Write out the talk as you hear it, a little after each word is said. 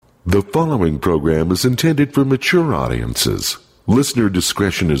The following program is intended for mature audiences. Listener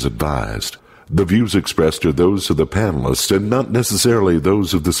discretion is advised. The views expressed are those of the panelists and not necessarily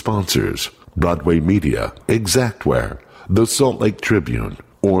those of the sponsors, Broadway Media, Exactware, the Salt Lake Tribune,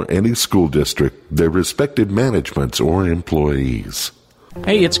 or any school district, their respective managements or employees.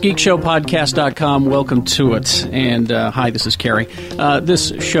 Hey, it's GeekShowPodcast.com. Welcome to it. And hi, this is Carrie.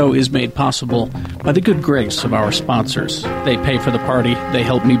 This show is made possible by the good grace of our sponsors. They pay for the party. They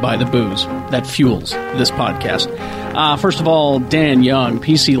help me buy the booze. That fuels this podcast. First of all, Dan Young,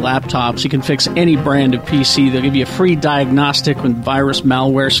 PC Laptops. You can fix any brand of PC. They'll give you a free diagnostic with virus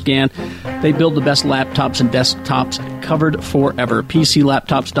malware scan. They build the best laptops and desktops covered forever.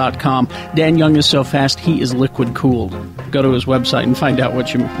 PCLaptops.com. Dan Young is so fast, he is liquid cooled. Go to his website and find out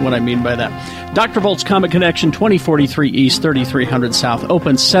what I mean by that. Dr. Volt's Comic Connection, 2043 East, 3300 South.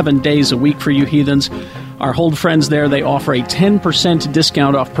 Open 7 days a week for you heathens. Our hold friends there, they offer a 10%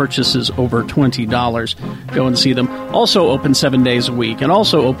 discount off purchases over $20. Go and see them. Also open 7 days a week and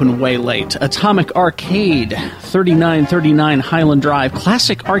also open way late. Atomic Arcade, 3939 Highland Drive.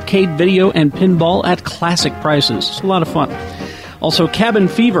 Classic arcade video and pinball at classic prices. It's a lot of fun. Also Cabin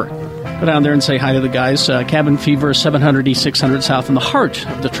Fever. Go down there and say hi to the guys. Cabin Fever, 700 East 600 South in the heart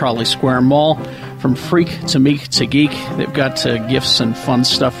of the Trolley Square Mall. From freak to meek to geek, they've got gifts and fun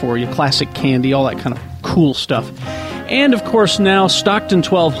stuff for you. Classic candy, all that kind of cool stuff. And, of course, now Stockton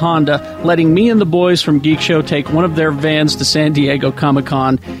 12 Honda letting me and the boys from Geek Show take one of their vans to San Diego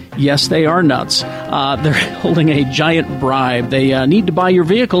Comic-Con. Yes, they are nuts. They're holding a giant bribe. They need to buy your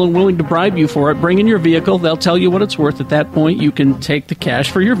vehicle and willing to bribe you for it. Bring in your vehicle. They'll tell you what it's worth. At that point, you can take the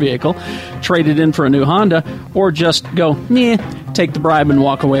cash for your vehicle, trade it in for a new Honda, or just go, take the bribe and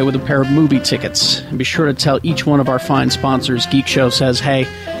walk away with a pair of movie tickets. And be sure to tell each one of our fine sponsors Geek Show says, hey,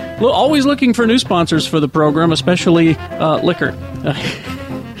 always looking for new sponsors for the program, especially liquor.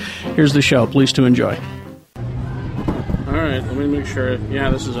 Here's the show. Please to enjoy. All right, let me make sure.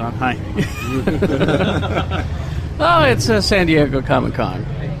 Yeah, this is on. Hi. Oh, it's San Diego Comic-Con.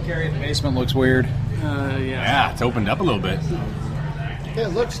 Carrie, the basement looks weird. Yeah, it's opened up a little bit. It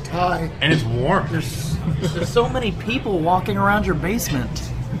looks tight. And it's warm. There's so many people walking around your basement.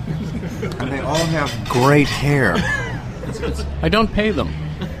 And they all have great hair. I don't pay them.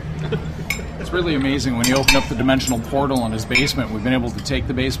 It's really amazing when you open up the dimensional portal in his basement. We've been able to take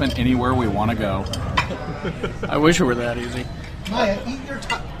the basement anywhere we want to go. I wish it were that easy. Maya,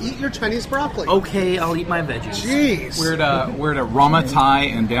 eat your Chinese broccoli. Okay, I'll eat my veggies. Jeez. We're at Rama Thai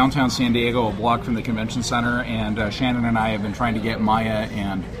in downtown San Diego, a block from the convention center, and Shannon and I have been trying to get Maya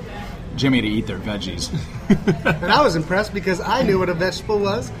and Jimmy to eat their veggies. And I was impressed because I knew what a vegetable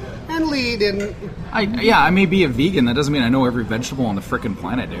was, and Lee didn't. I may be a vegan. That doesn't mean I know every vegetable on the frickin'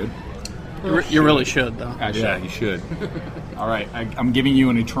 planet, dude. You really should, though. Yeah, you should. All right, I'm giving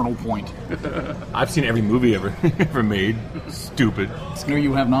you an eternal point. I've seen every movie ever made. Stupid. No,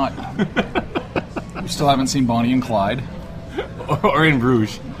 you have not. You still haven't seen Bonnie and Clyde. Or In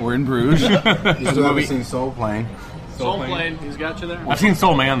Bruges. Or In Bruges. You still haven't seen Soul Plane. Soul Plane, he's got you there. I've seen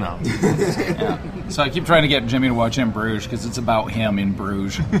Soul Man, though. Yeah. So I keep trying to get Jimmy to watch In Bruges because it's about him in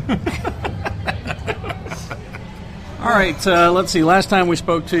Bruges. All right, let's see. Last time we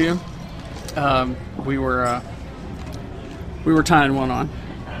spoke to you, we were tying one on.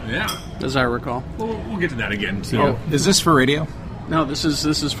 Yeah. As I recall. We'll get to that again, too. Oh, is this for radio? No, this is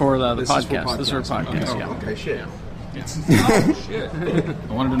for the podcast. This is for podcast. Okay. Yeah. Okay, shit. Shit.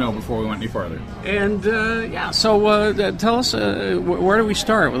 I wanted to know before we went any farther. And so tell us, where do we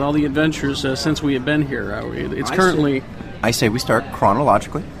start with all the adventures since we have been here? I say we start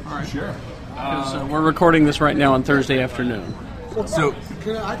chronologically. All right, sure. We're recording this right now on Thursday afternoon. So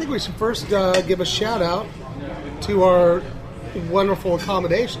I think we should first give a shout out to our wonderful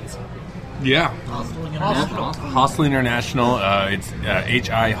accommodations. Yeah. Hostel International. It's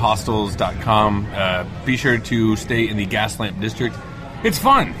hihostels.com. Be sure to stay in the Gaslamp District. It's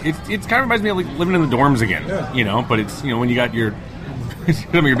fun. It kind of reminds me of like living in the dorms again, but it's, when you got your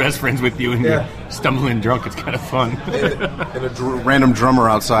some of your best friends with you and you're stumbling drunk, it's kind of fun. And a random drummer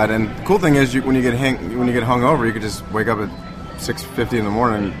outside. And the cool thing is when you get hungover, you could just wake up at 6:50 in the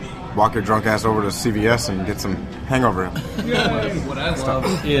morning, walk your drunk ass over to CVS and get some hangover. What I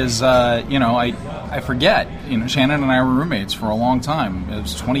love is, I forget. Shannon and I were roommates for a long time. It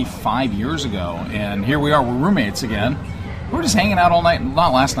was 25 years ago, and here we are. We're roommates again. We're just hanging out all night.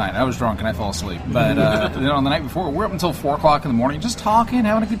 Not last night. I was drunk and I fell asleep. But the night before, we're up until 4 o'clock in the morning, just talking,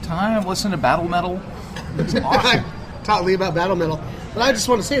 having a good time, listening to battle metal. It's awesome. I taught Lee about battle metal, but I just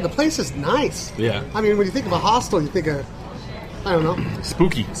want to say the place is nice. Yeah. I mean, when you think of a hostel, you think of I don't know,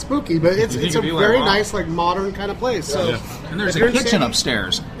 Spooky. spooky, but it's think a it'd be like very rock. nice, like modern kind of place. So, And there's if a you're in kitchen San-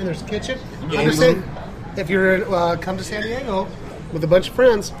 upstairs. And there's a kitchen. Yeah. I would say, if you're come to San Diego with a bunch of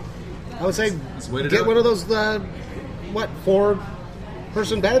friends, I would say the way to get do it. one of those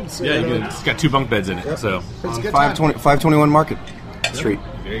 4-person beds. Yeah, you know. it's got 2 bunk beds in it. So, It's a On good time. 521 Market Street.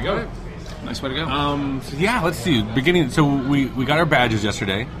 There you go. Nice way to go. so yeah, let's see. So we got our badges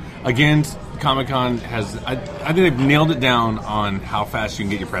yesterday. Again, Comic-Con has. I think they've nailed it down on how fast you can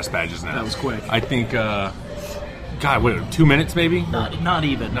get your press badges now. That was quick. I think. God, what? 2 minutes maybe? Not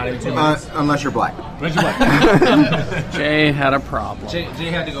even. Not even 2 minutes. Unless you're black. Jay had a problem. Jay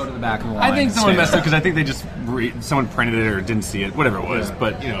had to go to the back of the line. I think and someone stay messed there. up because I think they just someone printed it or didn't see it, whatever it was.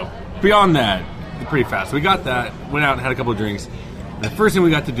 But beyond that, pretty fast. We got that, went out and had a couple of drinks. And the first thing we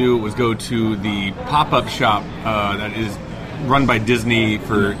got to do was go to the pop-up shop that is run by Disney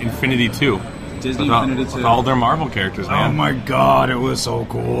for Infinity 2. Disney with all, Infinity 2. with all their Marvel characters, man. Oh my God, it was so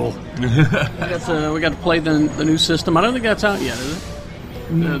cool. We got to play the new system. I don't think that's out yet, is it?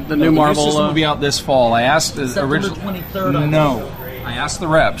 The new The Marvel. system will be out this fall. I asked the September original. 23rd, I No, I asked the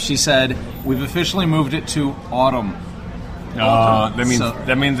rep. She said we've officially moved it to autumn.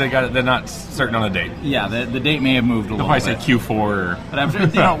 That means they got it. They're not certain on a date. Yeah, the date may have moved a They'll little probably bit. say Q4 or But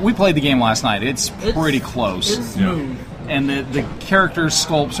after, we played the game last night. It's pretty close. It's smooth. And the character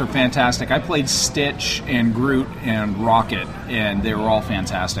sculpts are fantastic. I played Stitch and Groot and Rocket, and they were all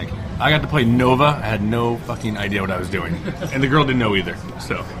fantastic. I got to play Nova. I had no fucking idea what I was doing, and the girl didn't know either.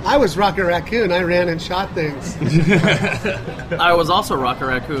 So I was Rocket Raccoon. I ran and shot things. I was also Rocket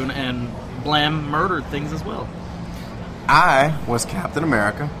Raccoon, and Blam murdered things as well. I was Captain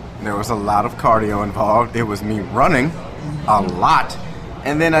America. There was a lot of cardio involved. It was me running a lot.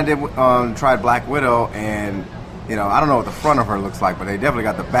 And then I did tried Black Widow, and I don't know what the front of her looks like, but they definitely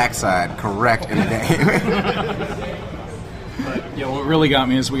got the backside correct in the game. Yeah, what really got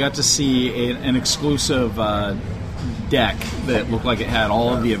me is we got to see an exclusive deck that looked like it had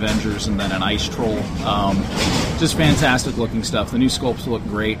all of the Avengers and then an ice troll. Just fantastic looking stuff. The new sculpts look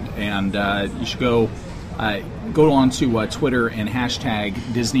great, and you should go on to Twitter and hashtag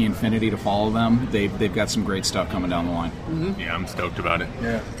Disney Infinity to follow them. They've got some great stuff coming down the line. yeah, I'm stoked about it.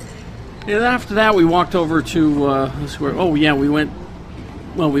 Yeah. Yeah, after that, we walked over to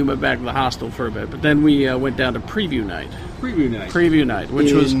we went back to the hostel for a bit, but then we went down to preview night. Preview night,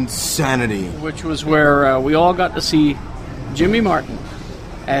 which was Insanity. where we all got to see Jimmy Martin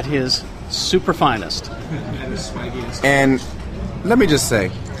at his super finest. And let me just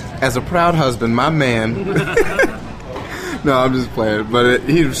say, as a proud husband, my man. No, I'm just playing. But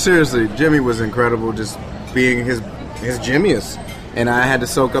Jimmy was incredible, just being his Jimmyest. And I had to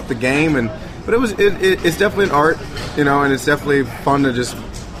soak up the game, but it's definitely an art, and it's definitely fun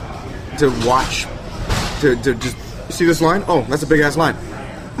to watch, to just see this line. Oh, that's a big ass line.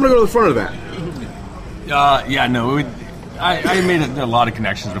 I'm gonna go to the front of that. I made a lot of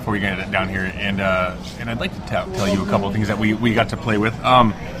connections before we got down here, and I'd like to tell you a couple of things that we got to play with.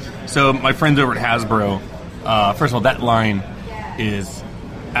 So my friends over at Hasbro, first of all, that line is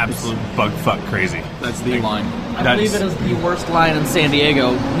absolute bug fuck crazy. That's the line. I believe it is the worst line in San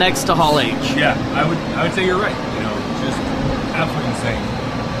Diego, next to Hall H. Yeah, I would say you're right. Just absolutely insane.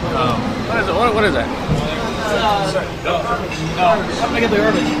 What is that?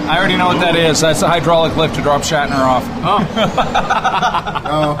 I already know what that is. That's a hydraulic lift to drop Shatner off.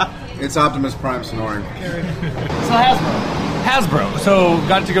 Oh, it's Optimus Prime snoring. So Hasbro. So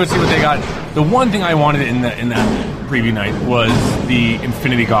got to go see what they got. The one thing I wanted in that preview night was the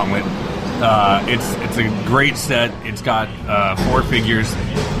Infinity Gauntlet. It's a great set. It's got 4 figures,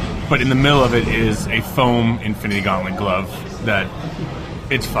 but in the middle of it is a foam Infinity Gauntlet glove that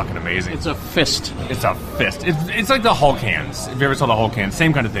it's fucking amazing. It's a fist. It's a fist. It's like the Hulk hands. If you ever saw the Hulk hands,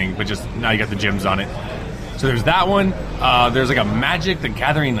 same kind of thing, but just now you got the gems on it. So there's that one. There's like a Magic the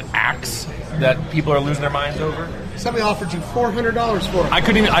Gathering axe that people are losing their minds over. Somebody offered you $400 for it. I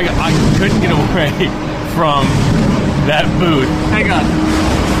couldn't get away from that booth. Hang on.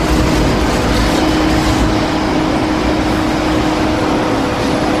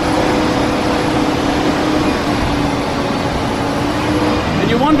 And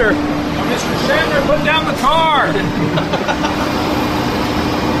you wonder, Mr. Shatner, put down the car.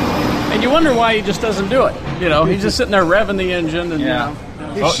 and you wonder why he just doesn't do it. He's just sitting there revving the engine, and Yeah.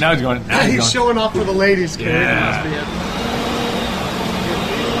 Oh, now he's going. Now He's he's going. showing off for the ladies. Kid. Yeah.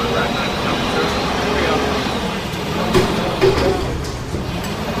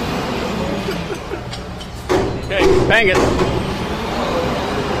 Okay, bang it.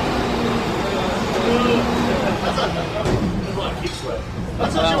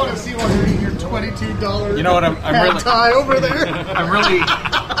 That's what you want to see while you're eating your toy. $22. You know what? I'm really tie over there.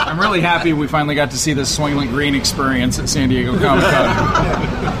 I'm really happy we finally got to see this Soylent Green experience at San Diego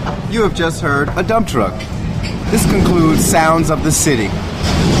Comic-Con. You have just heard a dump truck. This concludes Sounds of the City.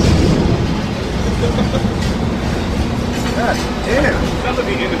 God damn. That would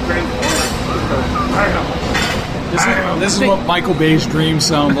be end of Transformers. This is what Michael Bay's dreams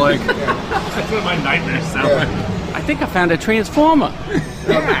sound like. That's what my nightmares sound like. I think I found a transformer.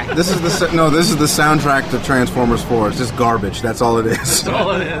 This is the soundtrack to Transformers 4. It's just garbage. That's all it is.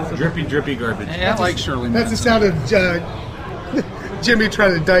 Drippy, drippy garbage. Yeah, I like Shirley That's the Manson. sound of Jimmy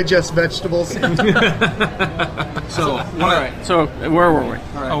trying to digest vegetables. So, All right. So where were we?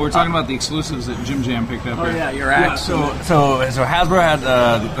 Oh, we're talking about the exclusives that Jim Jam picked up. Oh here. yeah, your Yeah, axe. so Hasbro had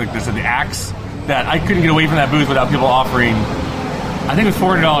like they said, the axe that I couldn't get away from that booth without people offering. I think it was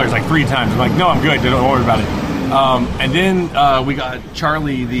 $400 like 3 times. I'm like, no, I'm good. Don't worry about it. And then we got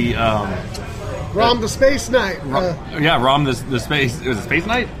Charlie the Rom the Space Knight. Rom the space. It was a Space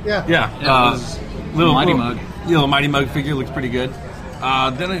Knight. Yeah. Yeah, it was Mighty Mug. Little Mighty Mug figure looks pretty good.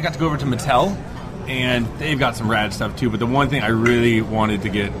 Then I got to go over to Mattel, and they've got some rad stuff too. But the one thing I really wanted to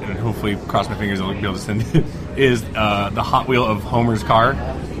get, and hopefully cross my fingers I'll be able to send it, is the Hot Wheel of Homer's car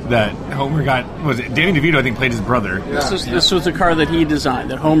that Homer got. Was it Danny DeVito? I think played his brother. This was the car that he designed,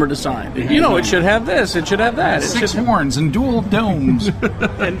 that Homer designed. It should have this, it should have that, it 6 should horns and dual domes.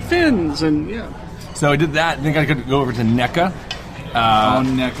 and fins, and yeah. So I did that. And then I got to go over to NECA. Oh,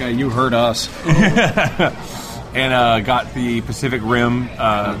 NECA, you heard us. And got the Pacific Rim,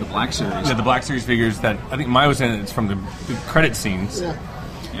 The Black Series. the Black Series figures that I think mine was in. It's from the credit scenes. Yeah.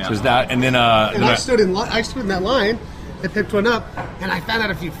 Yeah. So there's that, and then And I stood in that line and picked one up, and I found out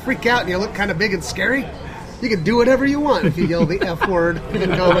if you freak out and you look kind of big and scary, you can do whatever you want if you yell the F word in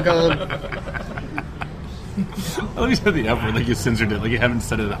Comic-Con. Oh, you said the F word, like you censored it, like you haven't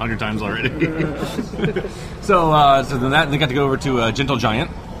said it 100 times already. So then they got to go over to Gentle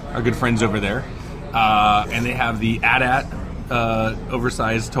Giant, our good friends over there, and they have the AT-AT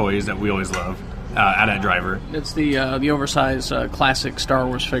oversized toys that we always love. AT-AT Driver. It's the oversized classic Star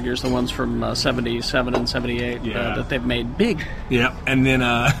Wars figures, the ones from 77 and 78 that they've made big. Yeah, and then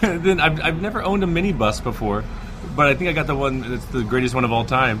then I've never owned a mini bus before, but I think I got the one that's the greatest one of all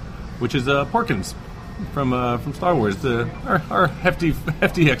time, which is Porkins from Star Wars, our hefty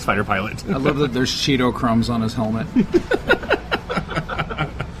X-Fighter pilot. I love that there's Cheeto crumbs on his helmet.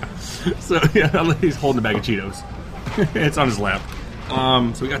 So yeah, he's holding a bag of Cheetos. It's on his lap.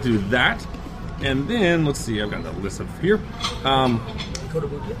 So we got to do that. And then, let's see, I've got that list up here.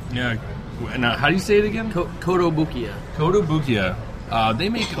 Kotobukiya? Yeah. And, how do you say it again? Kotobukiya. Kotobukiya. They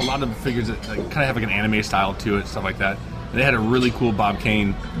make a lot of figures that kind of have like an anime style to it, stuff like that. And they had a really cool Bob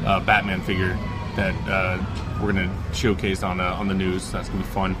Kane Batman figure that we're going to showcase on the news. So that's going to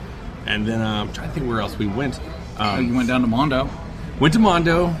be fun. And then I'm trying to think where else we went. You went down to Mondo. Went to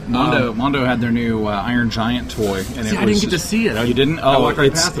Mondo. Mondo had their new Iron Giant toy, and I didn't get to see it. You didn't? I Oh, walked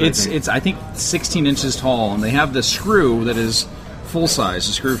right past it, it's I think 16 inches tall, and they have the screw that is full size,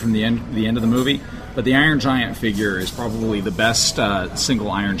 the screw from the end of the movie. But the Iron Giant figure is probably the best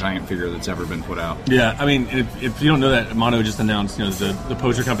single Iron Giant figure that's ever been put out. Yeah, I mean, if you don't know that, Mondo just announced, the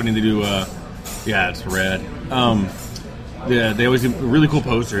poster company. They do, it's rad. They always do really cool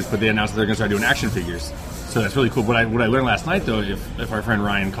posters, but they announced that they're going to start doing action figures. So that's really cool. What I learned last night, though, if our friend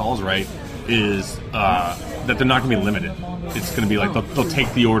Ryan calls right, is that they're not going to be limited. It's going to be like they'll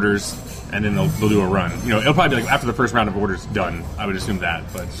take the orders and then they'll do a run. It'll probably be like after the first round of orders done. I would assume that,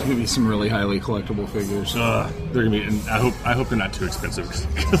 but There's going to be some really highly collectible figures. they're going to be. And I hope they're not too expensive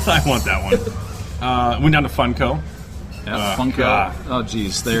because I want that one. Went down to Funko. Yeah, Funko. God. Oh,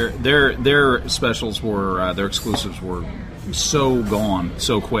 geez, their specials were their exclusives were so gone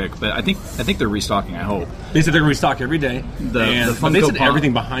so quick, but I think they're restocking. I hope They said they're going to restock every day. The but they Funko said Pop-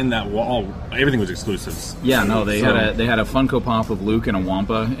 everything behind that wall, everything was exclusives. Yeah, no, they So- had a Funko Pop of Luke and a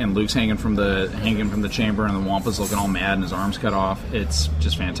Wampa, and Luke's hanging from the chamber, and the Wampa's looking all mad and his arms cut off. It's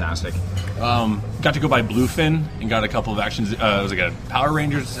just fantastic. Got to go by Bluefin and got a couple of actions. It was like a Power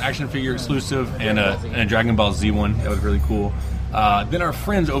Rangers action figure exclusive and a Dragon Ball Z one. That was really cool. Then our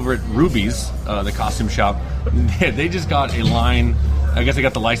friends over at Ruby's, the costume shop, they just got a line. I guess they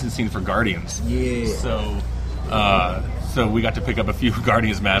got the licensing for Guardians. Yeah. So we got to pick up a few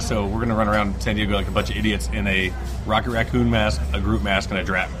Guardians masks. So we're gonna run around San Diego like a bunch of idiots in a Rocket Raccoon mask, a Groot mask, and a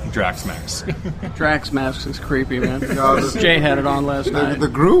Drax mask. Drax mask is creepy, man. Jay had it on last night. The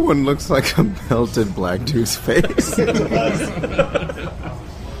Groot one looks like a melted Black Dude's face.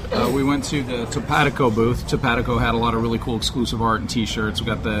 We went to the Topatico booth. Topatico had a lot of really cool exclusive art and T-shirts. We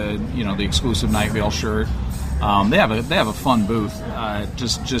got the exclusive Night Vale shirt. They have a fun booth.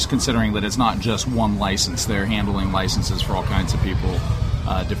 Just considering that it's not just one license. They're handling licenses for all kinds of people,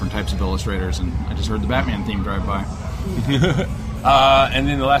 different types of illustrators. And I just heard the Batman theme drive by. And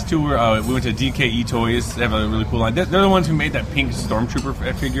then the last two were we went to DKE Toys. They have a really cool line. They're the ones who made that pink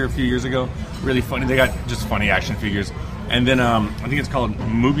Stormtrooper figure a few years ago. Really funny. They got just funny action figures. And then I think it's called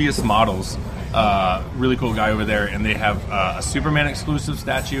Mobius Models. Really cool guy over there. And they have a Superman exclusive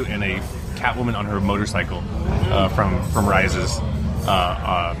statue and a Catwoman on her motorcycle from Rises,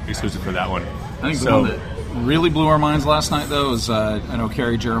 exclusive for that one. I think the one that really blew our minds last night, though, is I know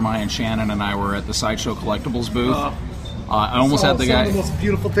Carrie, Jeremiah, and Shannon and I were at the Sideshow Collectibles booth. I almost had the guy. Some of the most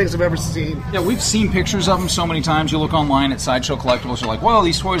beautiful things I've ever seen. Yeah, we've seen pictures of them so many times. You look online at Sideshow Collectibles, you're like, "Whoa,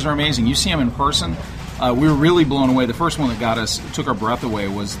 these toys are amazing." You see them in person. We were really blown away. The first one that took our breath away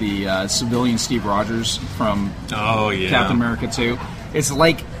was the civilian Steve Rogers from Captain America 2. It's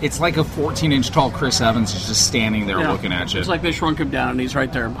like a 14-inch tall Chris Evans is just standing there looking at you. It's like they shrunk him down, and he's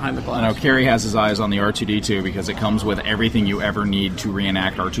right there behind the glass. I know Kerry has his eyes on the R2-D2 because it comes with everything you ever need to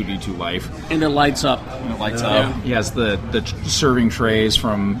reenact R2-D2 life. And it lights up. He has the serving trays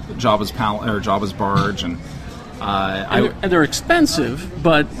from Jabba's barge, and they're expensive,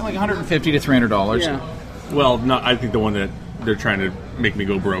 but like $150 to $300. Yeah. Well, I think the one that they're trying to make me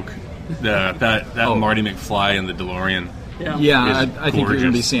go broke. That Marty McFly and the DeLorean. Yeah, I think you're going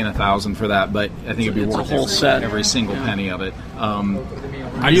to be seeing $1,000 for that, but I think it'd be worth a whole set, every single penny of it.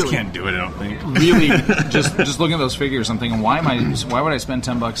 I just can't do it. I don't think. Really, just looking at those figures, I'm thinking, why would I spend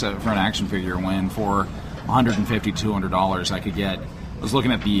 $10 for an action figure when for $150 to $200 I could get? I was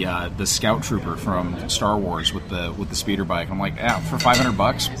looking at the Scout Trooper from Star Wars with the speeder bike. I'm like, for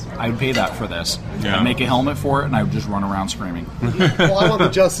 $500, I would pay that for this. Yeah. I'd make a helmet for it, and I would just run around screaming. Well, I want the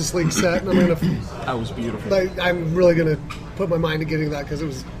Justice League set, and That was beautiful. I'm really going to put my mind to getting that because it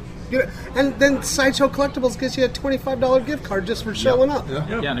was. And then Sideshow Collectibles gives you a $25 gift card just for showing up.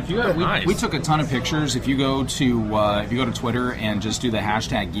 Yeah, and if you we took a ton of pictures. If you go to Twitter and just do the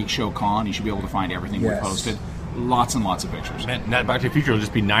hashtag GeekShowCon, you should be able to find everything we posted. Lots and lots of pictures. Man, that Back to the Future will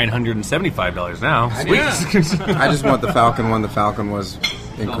just be $975 now. Sweet. I just want the Falcon one. The Falcon was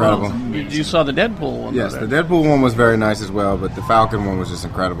incredible. You saw the Deadpool one. Yes, the Deadpool one was very nice as well, but the Falcon one was just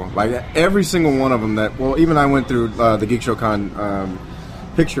incredible. Like every single one of them even I went through the Geek Show Con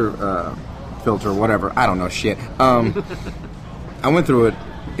picture filter, whatever. I don't know shit. I went through it.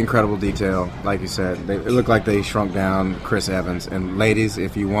 Incredible detail, like you said. It looked like they shrunk down Chris Evans. And ladies,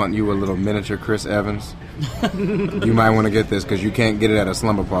 if you want a little miniature Chris Evans, you might want to get this because you can't get it at a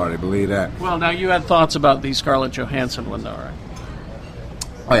slumber party. Believe that. Well, now you had thoughts about the Scarlett Johansson one, though, right?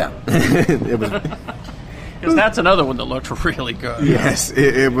 Oh yeah, it was. Because that's another one that looked really good. Yes,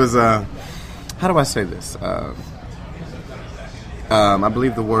 it was. How do I say this? I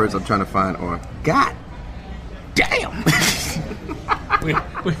believe the words I'm trying to find are God damn. We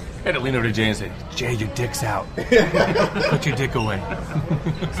had to lean over to Jay and say, "Jay, your dick's out. Put your dick away."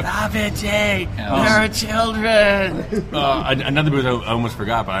 Stop it, Jay. There are children. Another booth I almost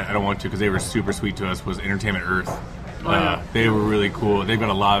forgot, but I don't want to because they were super sweet to us, was Entertainment Earth. They were really cool. They've got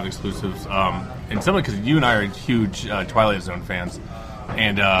a lot of exclusives. And some because you and I are huge Twilight Zone fans.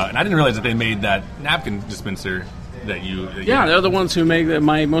 And I didn't realize that they made that napkin dispenser that you... they're the ones who make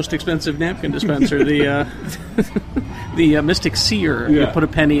my most expensive napkin dispenser, the Mystic Seer. You put a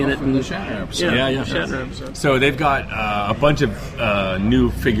penny in it. From the Shatner episode. Shatner episode. So they've got a bunch of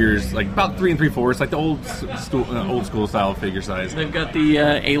new figures, like about 3 3/4, like the old school style figure size. They've got the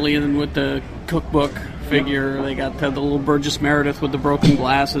alien with the cookbook figure. They got the little Burgess Meredith with the broken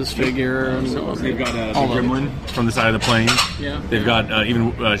glasses figure. And they've got the gremlin from the side of the plane. Yeah. They've got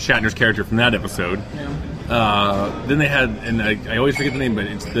even Shatner's character from that episode. Yeah. Then they had, and I always forget the name, but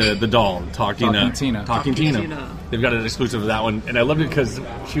it's the doll, Talking Tina. They've got an exclusive of that one, and I loved it because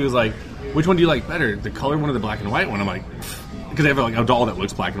she was like, "Which one do you like better, the color one or the black and white one?" I'm like, because they have like a doll that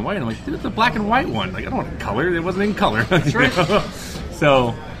looks black and white. And I'm like, "Dude, it's the black and white one. Like, I don't want a color. It wasn't in color." That's right.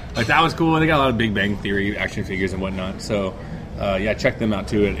 So, like, that was cool. They got a lot of Big Bang Theory action figures and whatnot. So, check them out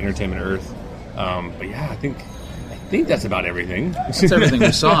too at Entertainment Earth. But yeah, I think that's about everything. That's everything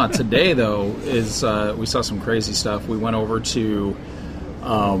we saw. Today, though, is we saw some crazy stuff. We went over to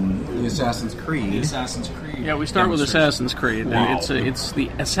The Assassin's Creed. Assassin's Creed. Yeah, we start with Assassin's Creed. Wow. It's the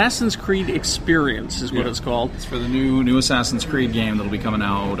Assassin's Creed Experience is what it's called. It's for the new Assassin's Creed game that'll be coming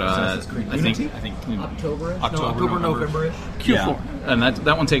out. Assassin's Creed I think October-ish? October, November-ish. Q4. Yeah. And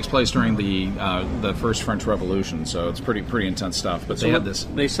that one takes place during the first French Revolution, so it's pretty intense stuff. But they had this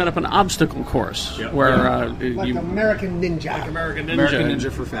They set up an obstacle course where Like you American Ninja. American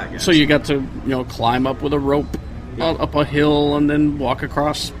Ninja for fat guys. So you got to climb up with a rope up a hill and then walk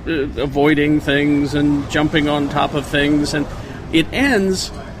across, avoiding things and jumping on top of things, and it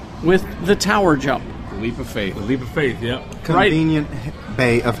ends with the tower jump Leap of Faith. The leap of faith, yeah. Convenient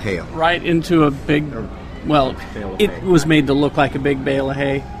bay of hail. right into a big. Well, it was made to look like a big bale of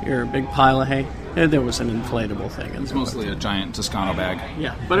hay or a big pile of hay. And there was an inflatable thing. It's mostly a giant Toscano bag.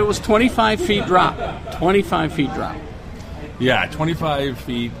 Yeah, but it was 25 feet drop. 25 feet drop. Yeah, 25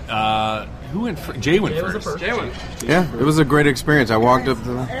 feet. Who went first? Jay went first. Jay went. Yeah, it was a great experience. I walked up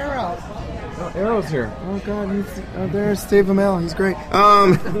to the... Arrow. Oh, Arrow's here. Oh, God. There's Steve Amell. He's great.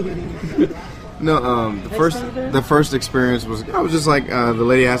 The first experience was... I was just like... the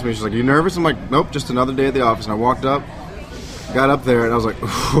lady asked me, she's like, "Are you nervous?" I'm like, "Nope, just another day at the office." And I walked up, got up there, and I was like,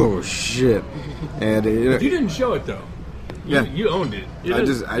 "Oh, shit." And You didn't show it, though. Yeah. You owned it. I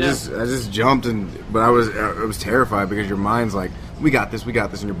just jumped, but I was terrified because your mind's like, we got this,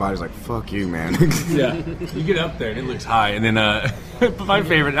 and your body's like, fuck you, man. Yeah. You get up there, and it looks high. And then, my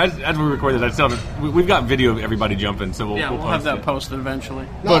favorite, as we record this, we've got video of everybody jumping, so we'll We'll post have that it. posted eventually.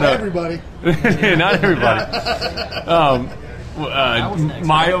 Not everybody. Not everybody.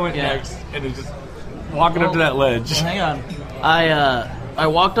 Mayo and Yeah. X, and it's just walking up to that ledge. Well, hang on. I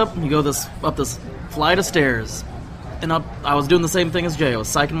walked up and you go up this flight of stairs, and I was doing the same thing as Jay. I was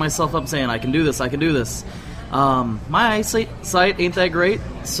psyching myself up, saying, "I can do this. I can do this." My eyesight ain't that great,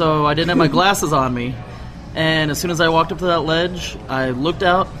 so I didn't have my glasses on me. And as soon as I walked up to that ledge, I looked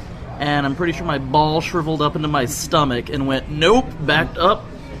out, and I'm pretty sure my ball shriveled up into my stomach and went, "Nope." Backed up,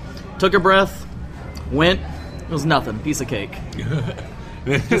 took a breath, went. It was nothing. Piece of cake.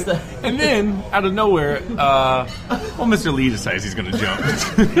 And then, out of nowhere, Mr. Lee decides he's going to jump.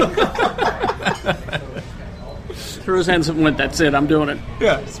 Threw his hands up and went, "That's it, I'm doing it."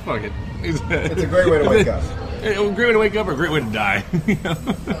 Yeah, it's fuck it. It's a great way to wake up. A great way to wake up or a great way to die.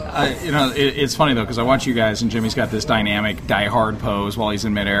 It's funny though because I watch you guys and Jimmy's got this dynamic Die Hard pose while he's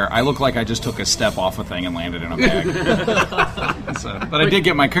in midair. I look like I just took a step off a thing and landed in a bag. But I did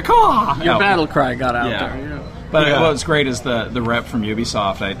get my caw. Your battle cry got out Yeah. there. Yeah. But what's great is the rep from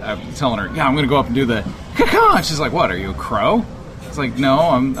Ubisoft. I'm telling her, "Yeah, I'm going to go up and do the caw." And she's like, "What? Are you a crow?" It's like, "No,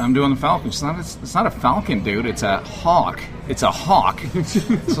 I'm doing the falcon." She's not. It's not a falcon, dude. It's a hawk. It's a hawk. So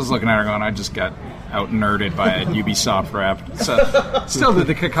I was looking at her going, I just got out nerded by a Ubisoft rep. So still did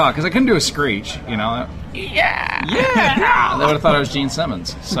the caw because I couldn't do a screech. Yeah. They would have thought I was Gene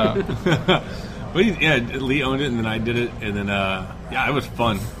Simmons. So. But Lee owned it, and then I did it, and then it was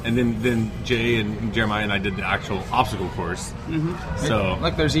fun. And then Jay and Jeremiah and I did the actual obstacle course. Mm-hmm. So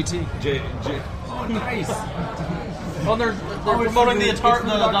Look, there's ET. Jay. Oh, nice. Well, they're promoting the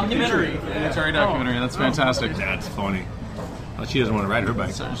documentary. Atari documentary. That's fantastic. That's funny. Well, she doesn't want to ride her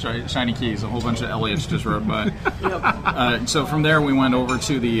bike. Sorry, Shiny Keys. A whole bunch of Elliots just rode by. So from there, we went over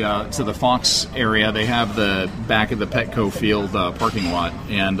to the Fox area. They have the back of the Petco Field parking lot,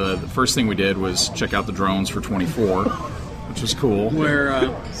 and the first thing we did was check out the drones for 24, which was cool. Where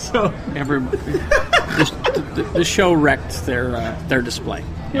the show wrecked their display.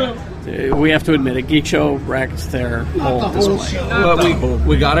 We have to admit it. Geek Show wrecked their whole display. But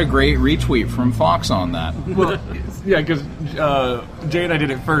we got a great retweet from Fox on that. Well, yeah, because Jay and I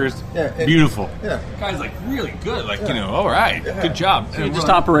did it first. Beautiful. Yeah. Guy's like really good. Like all right, good job. You just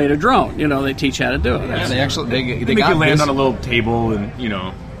operate a drone. They teach how to do it. Yeah, they actually they Make got you land on a little table, and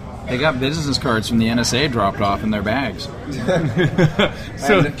They got business cards from the NSA dropped off in their bags.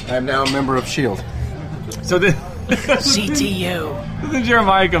 So I'm now a member of S.H.I.E.L.D. So then CTU. then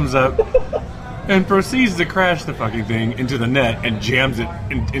Jeremiah comes up and proceeds to crash the fucking thing into the net and jams it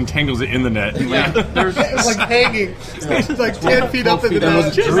and entangles it in the net. It's like hanging. It's like 10 feet up in the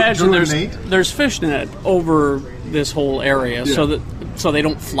net. Just imagine Drew and Nate? there's fishnet over this whole area so they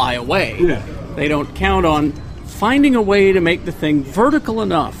don't fly away. Yeah. They don't count on finding a way to make the thing vertical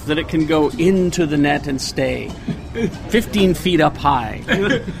enough that it can go into the net and stay 15 feet up high.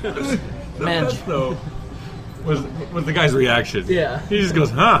 Man, So was the guy's reaction. Yeah. He just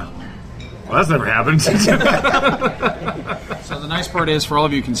goes, "Huh? Well, that's never happened." So the nice part is, for all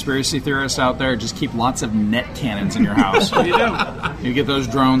of you conspiracy theorists out there, just keep lots of net cannons in your house. You do. You get those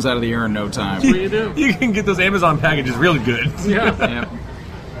drones out of the air in no time. You do. You can get those Amazon packages really good. Yeah. Yeah.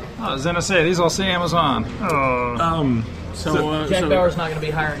 I was gonna say these all say Amazon. Jack Bauer's not going to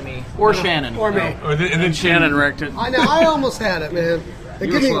be hiring me or Shannon. Or me. And then Shannon wrecked it. I know. I almost had it, man. They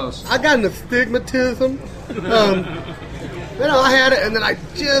You were give me- close. I got an astigmatism. I had it, and then I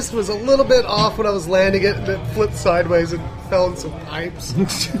just was a little bit off when I was landing it, and it flipped sideways and fell in some pipes.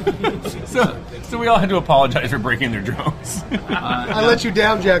 So we all had to apologize for breaking their drones. I let you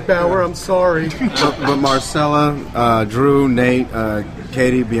down, Jack Bauer. I'm sorry. But Marcella, Drew, Nate,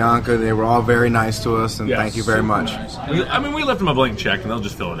 Katie, Bianca, they were all very nice to us, and Yes. thank you very much. We left them a blank check, and they'll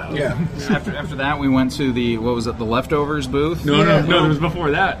just fill it out. Yeah. After that, we went to the the leftovers booth. No, it was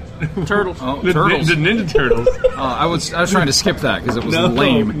before that. Turtles. Oh, The turtles. Ninja Turtles. I was trying to skip that because it was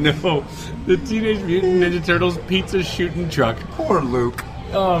lame. No. The Teenage Mutant Ninja Turtles pizza shooting truck. Poor Luke.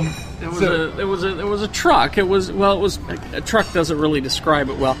 It was a truck. It was a truck doesn't really describe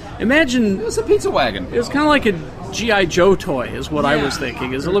it well. Imagine It was a pizza wagon. it was kind of like a G.I. Joe toy is what I was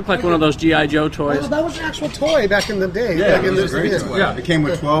thinking. It looked like one of those G.I. Joe toys. That was an actual toy back in the day. Yeah, Back in it was the- a great yeah. toy. Yeah, it came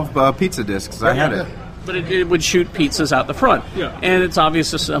with 12 pizza discs. I had it. But it would shoot pizzas out the front. Yeah. And it's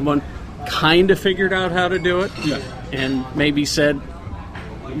obvious that someone kind of figured out how to do it. Yeah. And maybe said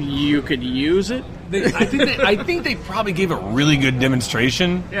you could use it. I think they probably gave a really good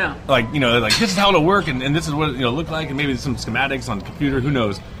demonstration. Yeah. Like this is how it'll work, and this is what it'll look like, and maybe some schematics on the computer. Who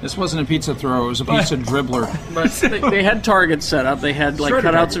knows? This wasn't a pizza thrower; it was a pizza dribbler. But they had targets set up. They had like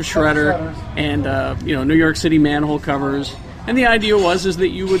cutouts of Shredder and New York City manhole covers. And the idea was that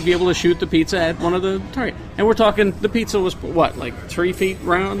you would be able to shoot the pizza at one of the targets. And we're talking, the pizza was what, like 3 feet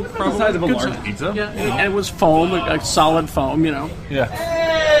round? Probably? The size of a Good large size. pizza. Yeah, and it was foam, a solid foam, Yeah.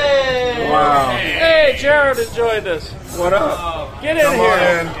 Wow. Hey, Jared enjoyed this. What up? Get in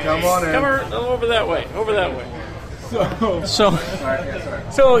here. Come on in. Come over that way. Over that way. So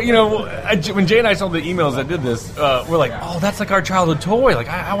When Jay and I saw the emails that did this, we're like, oh, that's like our childhood toy. Like,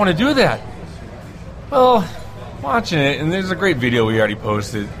 I want to do that. Well, watching it, and there's a great video we already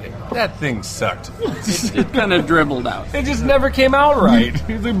posted. That thing sucked. it kind of dribbled out. It just never came out right.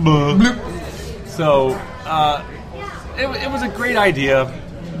 It's like, bloop. So, it was a great idea,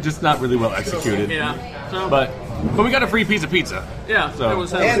 just not really well executed. Yeah. So, But we got a free piece of pizza. yeah, So- it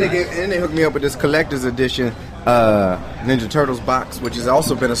was And they hooked me up with this collector's edition Ninja Turtles box, which has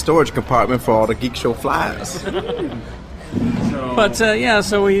also been a storage compartment for all the Geek Show flyers. But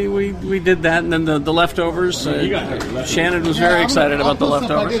so we did that, and then the leftovers. Shannon was very excited about the I'll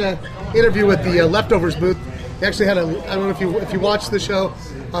post up. leftovers. I did an interview with the leftovers booth. They actually had I don't know if you watched the show,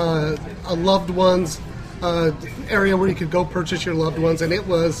 a loved ones area where you could go purchase your loved ones, and it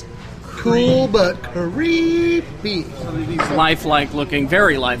was cool but creepy. Lifelike looking,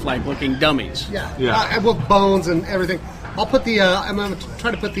 very lifelike looking dummies. Yeah. With bones and everything. I'll put the. I'm going to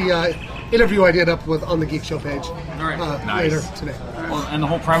try to put the interview I did up on the Geek Show page later today. Well, and the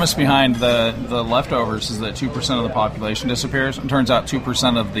whole premise behind the leftovers is that 2% of the population disappears. It turns out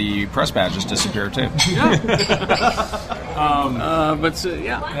 2% of the press badges disappear too.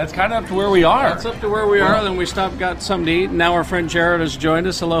 That's kind of up to where we are. That's up to where we are. Then we stopped, got something to eat. And now our friend Jared has joined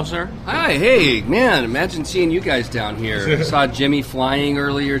us. Hello, sir. Hi, hey, man, imagine seeing you guys down here. I saw Jimmy flying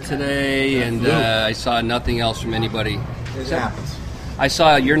earlier today, and I saw nothing else from anybody. It happens. I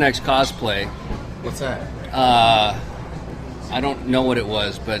saw your next cosplay. What's that? I don't know what it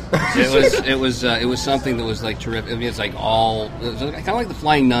was, but it was something that was like terrific. I mean, it's like it was kind of like the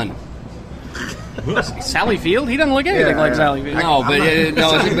Flying Nun. Sally Field? He doesn't look anything like Sally Field. No, but it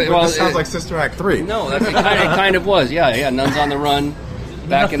sounds like Sister Act 3. No, it kind of was. Yeah, Nuns on the Run,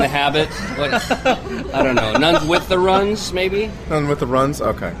 Back in the Habit. What? I don't know. Nuns with the Runs, maybe. None with the runs?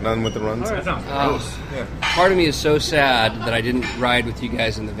 Okay, none with the runs. Part of me is so sad that I didn't ride with you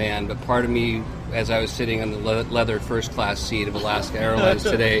guys in the van, but part of me, as I was sitting on the leather first class seat of Alaska Airlines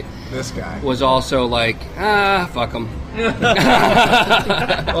today, This guy. was also like, fuck them.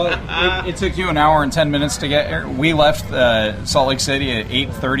 Well, it took you an hour and 10 minutes to get here. We left Salt Lake City at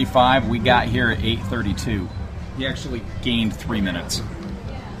 8:35. We got here at 8:32. He actually gained 3 minutes.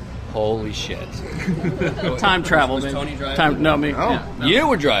 Holy shit. Time travel, Was man. Tony driving? No, me. Oh. Yeah. You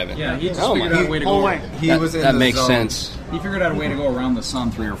were driving. Yeah, he just Oh, figured my- out a way to go. He was in That the makes zone. sense. He figured out a way to go around the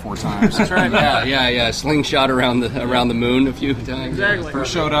sun 3 or 4 times. That's right. Yeah. Slingshot around the moon a few times. Exactly.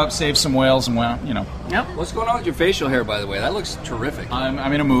 First showed up, saved some whales, and went. Yep. What's going on with your facial hair, by the way? That looks terrific.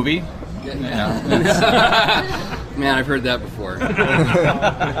 I'm in a movie. Man, I've heard that before.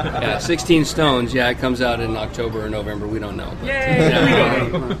 Yeah, 16 Stones. Yeah, it comes out in October or November. We don't know.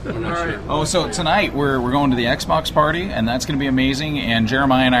 We're not sure. Oh, so tonight we're going to the Xbox party, and that's going to be amazing. And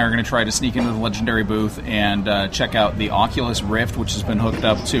Jeremiah and I are going to try to sneak into the Legendary booth and check out the Oculus Rift, which has been hooked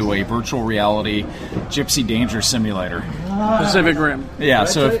up to a virtual reality Gypsy Danger simulator. Pacific Rim. Yeah,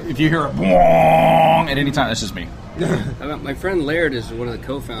 so if you hear a boong at any time, that's just me. My friend Laird is one of the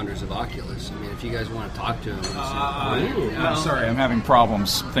co-founders of Oculus. I mean, if you guys want to talk to him. I'm sorry, I'm having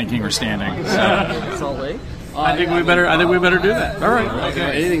problems thinking or standing. Salt Lake. I think we better do that. All right.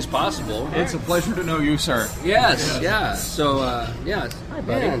 Okay. Anything's possible. It's a pleasure to know you, sir. Yes, yeah. So, Hi,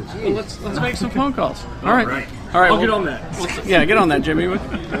 buddy. Well, let's make some phone calls. All right. I'll get on that. Get on that, Jimmy.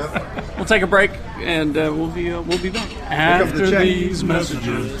 We'll take a break, and we'll be back after these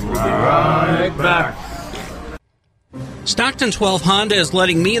messages. We'll be right back. Stockton 12 Honda is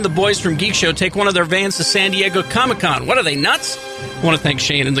letting me and the boys from Geek Show take one of their vans to San Diego Comic-Con. What are they, nuts? I want to thank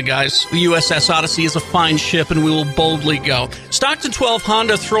Shane and the guys. The USS Odyssey is a fine ship, and we will boldly go. Stockton 12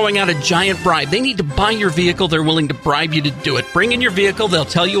 Honda throwing out a giant bribe. They need to buy your vehicle. They're willing to bribe you to do it. Bring in your vehicle. They'll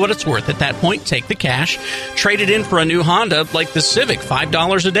tell you what it's worth. At that point, take the cash. Trade it in for a new Honda, like the Civic,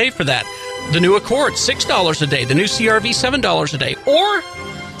 $5 a day for that. The new Accord, $6 a day. The new CR-V, $7 a day. Or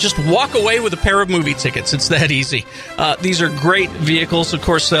just walk away with a pair of movie tickets. It's that easy. These are great vehicles. Of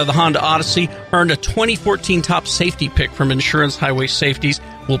course, the Honda Odyssey earned a 2014 top safety pick from Insurance Highway Safeties.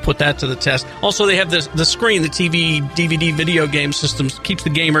 We'll put that to the test. Also, they have the screen, the TV, DVD, video game systems, keeps the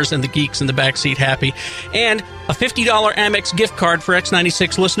gamers and the geeks in the backseat happy. And a $50 Amex gift card for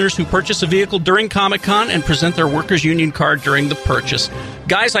X96 listeners who purchase a vehicle during Comic-Con and present their Workers Union card during the purchase.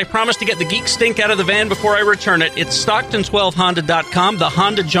 Guys, I promise to get the geek stink out of the van before I return it. It's Stockton12Honda.com, the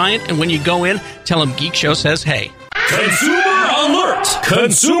Honda giant, and when you go in, tell them Geek Show says hey. Consumer alert!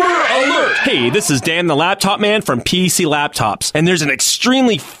 Consumer alert! Hey, this is Dan the Laptop Man from PC Laptops, and there's an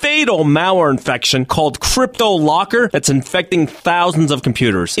extremely fatal malware infection called CryptoLocker that's infecting thousands of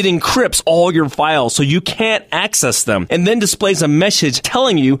computers. It encrypts all your files so you can't access them, and then displays a message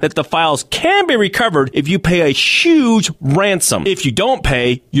telling you that the files can be recovered if you pay a huge ransom. If you don't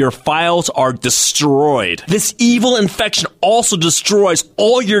pay, your files are destroyed. This evil infection also destroys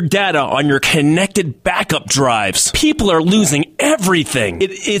all your data on your connected backup drives. People are losing everything.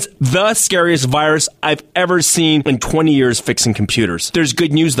 It is the scariest virus I've ever seen in 20 years fixing computers. There's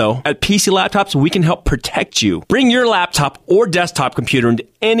good news though. At PC Laptops, we can help protect you. Bring your laptop or desktop computer into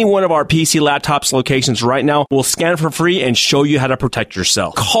any one of our PC Laptops locations right now. We'll scan it for free and show you how to protect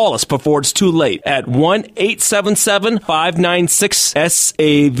yourself. Call us before it's too late at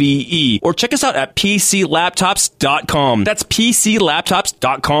 1-877-596-SAVE or check us out at PCLaptops.com. That's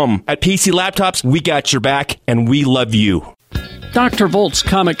PCLaptops.com. At PC Laptops, we got your back and we love you. Dr. Volt's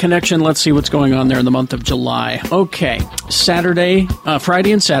Comic Connection. Let's see what's going on there in the month of July. Okay, Friday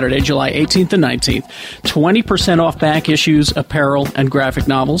and Saturday, July 18th and 19th, 20% off back issues, apparel, and graphic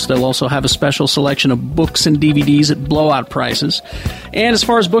novels. They'll also have a special selection of books and DVDs at blowout prices. And as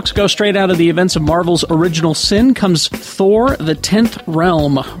far as books go, straight out of the events of Marvel's Original Sin comes Thor, the 10th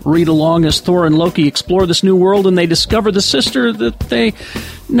Realm. Read along as Thor and Loki explore this new world and they discover the sister that they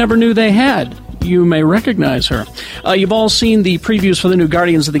never knew they had. You may recognize her. You've all seen the previews for the new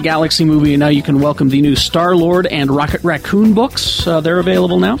Guardians of the Galaxy movie, and now you can welcome the new Star-Lord and Rocket Raccoon books. They're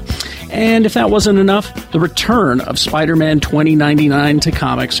available now. And if that wasn't enough, the return of Spider-Man 2099 to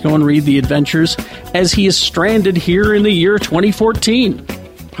comics. Go and read the adventures as he is stranded here in the year 2014.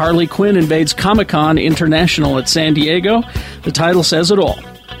 Harley Quinn invades Comic-Con International at San Diego. The title says it all.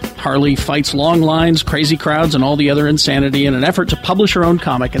 Harley fights long lines, crazy crowds, and all the other insanity in an effort to publish her own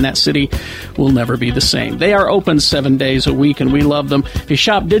comic, and that city will never be the same. They are open 7 days a week, and we love them. If you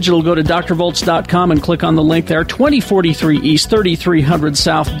shop digital, go to drvolts.com and click on the link there, 2043 East, 3300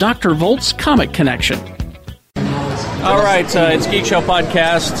 South, Dr. Volt's Comic Connection. All right, it's Geek Show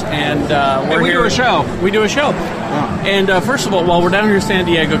Podcast, and we're here. We do a show. We do a show. Oh. And first of all, we're down here at San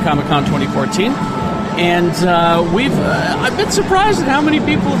Diego Comic-Con 2014. And I've been surprised at how many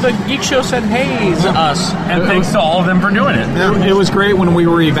people the Geek Show said hey's us. And thanks to all of them for doing it. It was great when we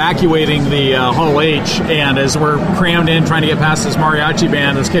were evacuating the Hall H, and as we're crammed in trying to get past this mariachi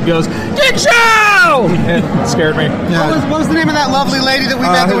band, this kid goes, Geek Show! It scared me. Yeah. What was the name of that lovely lady that we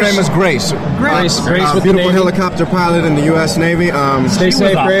met? Her name is Grace. Grace with beautiful helicopter pilot in the U.S. Navy. Stay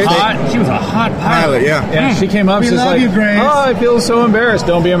safe, Grace. She was a hot pilot, yeah. She came up, we she's love like, you, Grace. Oh, I feel so embarrassed.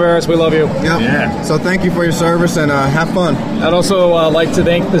 Don't be embarrassed. We love you. Yep. Yeah. So thank you for your service and have fun. I'd also like to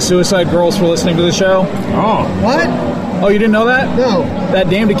thank the Suicide Girls for listening to the show. Oh. What? Oh, you didn't know that? No. That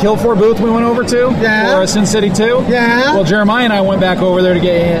Damn to Kill For booth we went over to? Yeah. For Sin City 2? Yeah. Well, Jeremiah and I went back over there to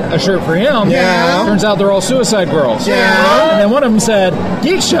get a shirt for him. Yeah. Turns out they're all Suicide Girls. Yeah. And then one of them said,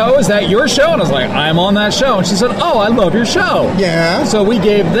 Geek Show, is that your show? And I was like, I'm on that show. And she said, oh, I love your show. Yeah. So we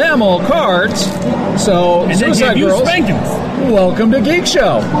gave them all cards. So And Suicide they gave you Girls, spankings. welcome to Geek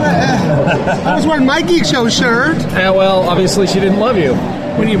Show. I was wearing my Geek Show shirt. And well, obviously she didn't love you.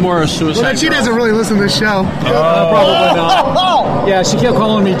 We need more Suicide Well, then she Girls. doesn't really listen to this show. Probably not. Yeah, she kept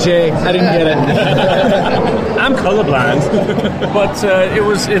calling me Jay. I didn't get it. I'm colorblind. But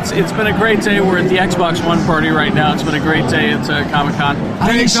it's been a great day. We're at the Xbox One party right now. It's been a great day at Comic-Con.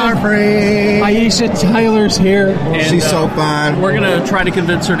 Aisha Tyler's here. And, She's so fine. We're going to try to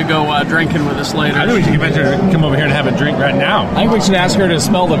convince her to go drinking with us later. I think we should convince her to come over here and have a drink right now. I think we should ask her to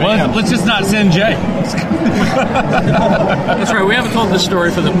smell the van. Let's just not send Jay. That's right. We haven't told this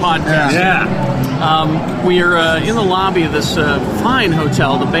story for the podcast. Yeah. We are in the lobby of this fine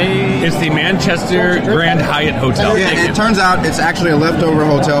hotel, the Bay. It's the Manchester Grand Hyatt Hotel. Yeah, it turns out it's actually a leftover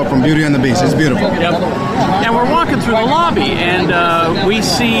hotel from Beauty and the Beast. It's beautiful. Yep. And we're walking through the lobby, and we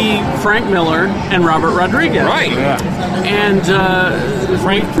see Frank Miller and Robert Rodriguez. Right. And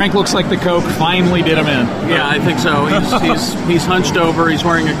Frank looks like the Coke finally did him in. yeah, I think so. He's hunched over. He's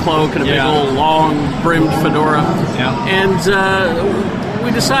wearing a cloak and a big old long brimmed fedora. Yeah. And we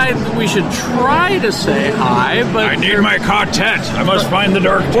decided that we should try to say hi, but I need my quartet. I must find the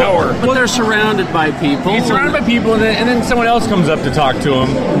Dark Tower. But they're surrounded by people. He's surrounded by people, and then someone else comes up to talk to him,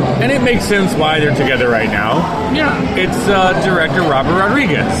 and it makes sense why they're together right now. Yeah. It's director Robert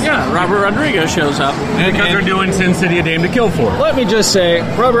Rodriguez. Yeah, Robert Rodriguez shows up. Because they're doing Sin City: A Dame to Kill For. Let me just say,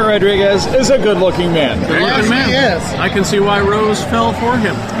 Robert Rodriguez is a good-looking man. Good-looking man. Yes. I can see why Rose fell for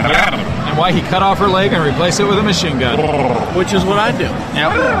him, And why he cut off her leg and replaced it with a machine gun. which is what I do.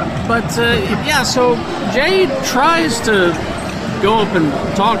 Yep. But, so Jay tries to go up and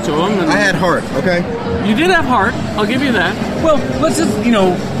talk to him. And I had heart, okay? You did have heart. I'll give you that. Well, let's just,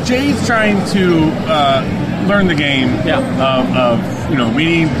 Jay's trying to learn the game of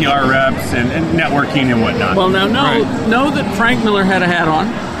meeting PR reps and networking and whatnot. Well, now, know that Frank Miller had a hat on.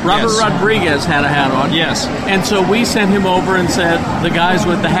 Robert Rodriguez had a hat on. Yes. And so we sent him over and said, the guys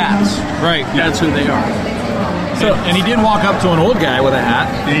with the hats. Right. That's who they are. So, and he did walk up to an old guy with a hat.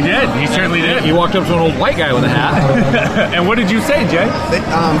 He did. He certainly did. He walked up to an old white guy with a hat. And what did you say, Jay?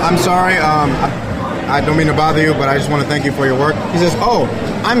 I'm sorry. I don't mean to bother you, but I just want to thank you for your work. He says, "Oh,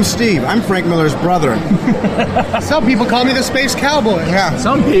 I'm Steve. I'm Frank Miller's brother." Some people call me the Space Cowboy. Yeah.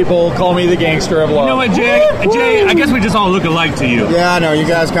 Some people call me the gangster of love. You know what, Jay? Jay, I guess we just all look alike to you. Yeah, I know. You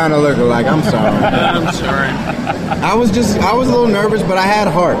guys kind of look alike. I'm sorry. I'm sorry. I was a little nervous, but I had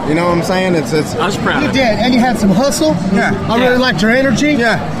heart. You know what I'm saying? It's. I was proud You of you. did, and you had some hustle. Yeah. I really liked your energy.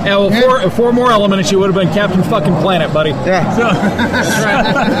 Yeah. Yeah, well, four more elements, you would have been Captain fucking Planet, buddy. Yeah.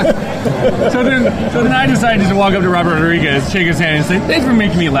 So then I decided to walk up to Robert Rodriguez, shake his hand, and say, "Thanks for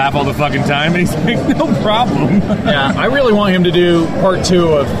making me laugh all the fucking time." And he's like, "No problem." Yeah, I really want him to do part 2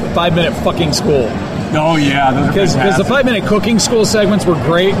 of 5-Minute Fucking School. Oh yeah, those are Because the fantastic. 5-minute cooking school segments were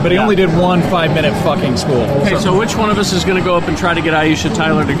great, but he only did one 5-minute fucking school. Okay, so which one of us is going to go up and try to get Aisha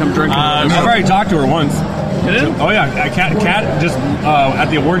Tyler to come drink with us? I've already talked to her once. You did? Oh yeah, Kat just at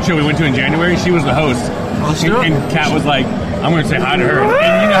the award show we went to in January, she was the host. Let's do it. And Kat was like, "I'm going to say hi to her."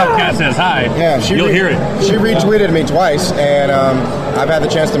 And you know how Kat says hi. Yeah. You'll hear it. She retweeted me twice, and I've had the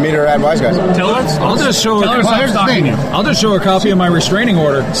chance to meet her at Wise Guys. I'll just show her. Tell her stop stalking you. I'll just show her a copy of my restraining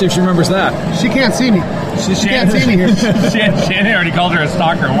order. See if she remembers that. She can't see me. She can't see me here. Shannon already called her a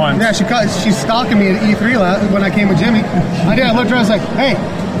stalker once. Yeah, she's stalking me at E3 when I came with Jimmy. I looked around, I was like, hey,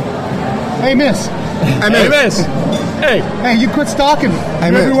 miss. Hey, miss. Hey, you quit stalking me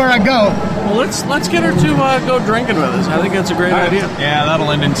everywhere I go. Well, let's get her to go drinking with us. I think that's a great idea. yeah, that'll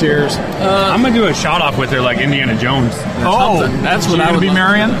end in tears. I'm going to do a shot off with her like Indiana Jones. That's what I would be love.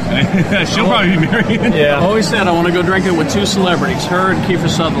 Marion. She'll probably be married. Yeah. I've always said I want to go drinking with 2 celebrities, her and Kiefer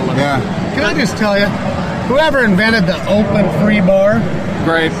Sutherland. Yeah. Can I just tell you, whoever invented the open free bar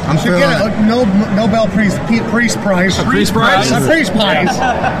Great. should get a Nobel Prize Prize. A Prize Prize? A Prize Prize.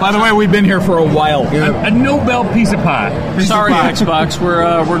 By the way, we've been here for a while. A Nobel piece of pie. Sorry, Xbox.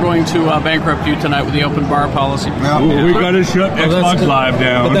 We're going to bankrupt you tonight with the open bar policy. Ooh, we got to shut Xbox Live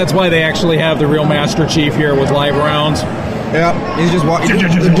down. But that's why they actually have the real Master Chief here with live rounds. Yeah. He's just walking.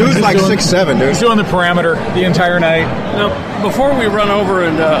 The dude's like 6'7", dude. He's doing the parameter the entire night. Now, before we run over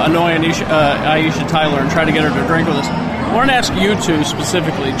and annoy Aisha Tyler and try to get her to drink with us, I want to ask you two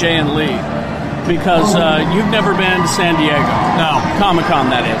specifically, Jay and Lee, because you've never been to San Diego. No. Comic-Con,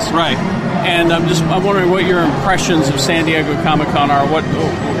 that is. Right. And I'm wondering what your impressions of San Diego Comic-Con are.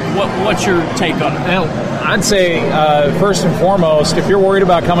 What's your take on it? Well, I'd say, first and foremost, if you're worried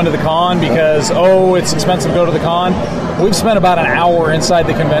about coming to the con because, it's expensive to go to the con, we've spent about an hour inside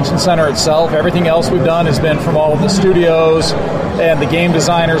the convention center itself. Everything else we've done has been from all of the studios and the game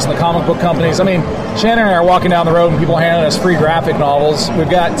designers and the comic book companies. I mean, Shannon and I are walking down the road and people are handing us free graphic novels. We've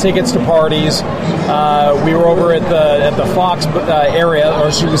got tickets to parties. We were over at the Fox area,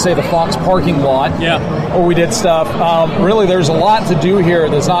 or should we say the Fox parking lot. Yeah. Where we did stuff. Really, there's a lot to do here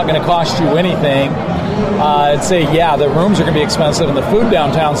that's not going to cost you anything. I'd say, yeah, the rooms are going to be expensive and the food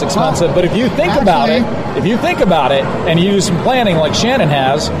downtown's expensive. But if you think about it, and you do some planning like Shannon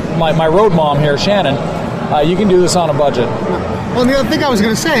has, my road mom here, Shannon, you can do this on a budget. Well, the other thing I was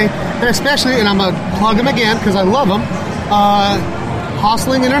going to say, and especially, and I'm going to plug them again because I love them,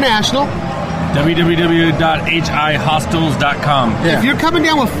 Hosteling International. www.hihostels.com. Yeah. If you're coming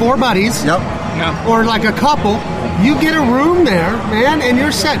down with 4 buddies, or like a couple, you get a room there, man, and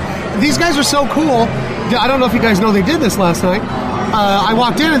you're set. These guys are so cool. I don't know if you guys know they did this last night. I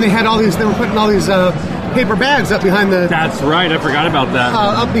walked in and they had all these. They were putting all these paper bags up behind the. That's right. I forgot about that.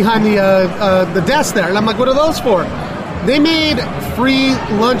 Up behind the desk there, and I'm like, what are those for? They made free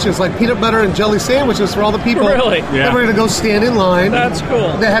lunches, like peanut butter and jelly sandwiches for all the people Really? that were going to go stand in line. That's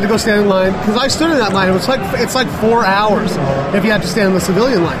cool. They had to go stand in line because I stood in that line. It's like 4 hours if you have to stand in the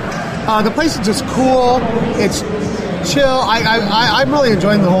civilian line. The place is just cool. It's chill. I'm really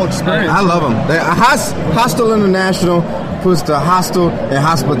enjoying the whole experience. I love them. Hostel International puts the hostel and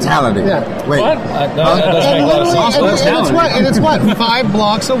hospitality. Yeah. Wait. What? That doesn't make a lot of sense. And it's what 5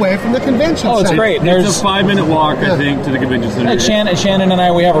 blocks away from the convention center. Oh, it's great. It's a 5-minute walk, I think, to the convention center. Like Shannon and I,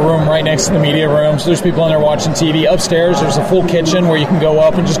 we have a room right next to the media room, so there's people in there watching TV. Upstairs, there's a full kitchen where you can go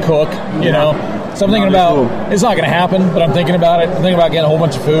up and just cook, you know. So I'm thinking about, it's not going to happen, but I'm thinking about it. I'm thinking about getting a whole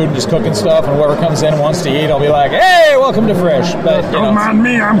bunch of food and just cooking stuff, and whoever comes in and wants to eat, I'll be like, hey, welcome to Fresh. But Don't mind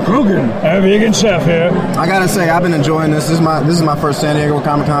me, I'm cooking. I'm a vegan chef here. I gotta say, I've been enjoying this. This is my first San Diego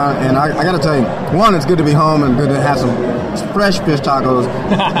Comic Con, and I gotta tell you, one, it's good to be home and good to have some fresh fish tacos.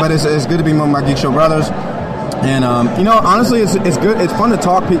 But it's good to be with my Geek Show brothers. And honestly, it's good. It's fun to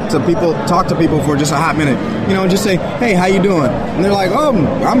talk to people for just a hot minute. And just say, hey, how you doing? And they're like, oh,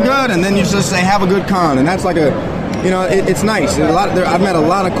 I'm good. And then you just say, have a good con. And that's like it's nice. I've met a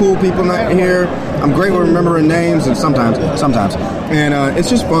lot of cool people here. I'm great with remembering names, and sometimes, and it's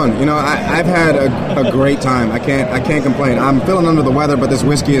just fun. I've had a great time. I can't complain. I'm feeling under the weather, but this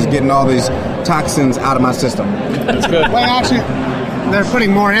whiskey is getting all these toxins out of my system. That's good. Well, actually, they're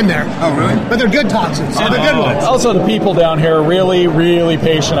putting more in there. Oh, really? But they're good toxins. So they're good ones. Also, the people down here are really, really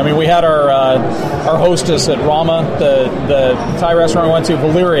patient. I mean, we had our hostess at Rama, the Thai restaurant we went to,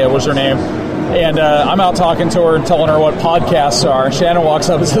 Valeria was her name. And I'm out talking to her and telling her what podcasts are. Shannon walks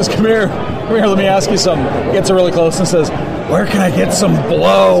up and says, come here, let me ask you something. Gets her really close and says, where can I get some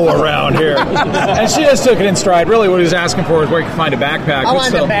blow around here? And she just took it in stride. Really what he was asking for is where you can find a backpack. I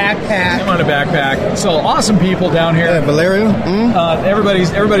want a backpack. I want a backpack. So awesome people down here. Yeah, Valeria. Mm-hmm.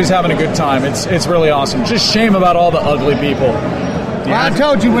 Everybody's having a good time. It's really awesome. Just shame about all the ugly people. Well, I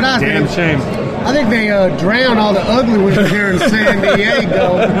told you what I think. Damn shame. I think they drown all the ugly ones here in San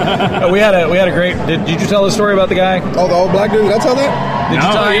Diego. We had a great. Did you tell the story about the guy? Oh, the old black dude. Did I tell that? Did you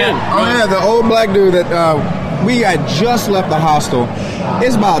tell it? Oh yeah, the old black dude that we had just left the hostel.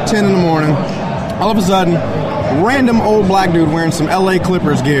 It's about 10 in the morning. All of a sudden, random old black dude wearing some LA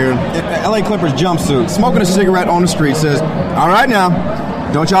Clippers gear, LA Clippers jumpsuit, smoking a cigarette on the street says, all right now,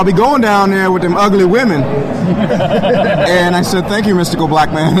 don't y'all be going down there with them ugly women. And I said, thank you, mystical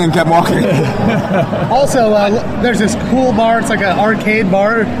black man, and kept walking. Also, there's this cool bar. It's like an arcade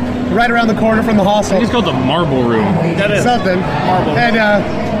bar right around the corner from the hostel. It's called the Marble Room. That is something. Marble.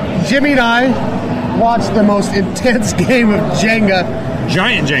 And Jimmy and I watched the most intense game of Jenga.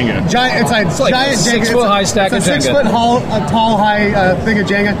 Giant Jenga. It's like giant Jenga. 6 foot high stack of Jenga. It's a 6 foot tall, high thing of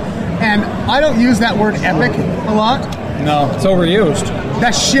Jenga. And I don't use that word epic a lot. No, it's overused.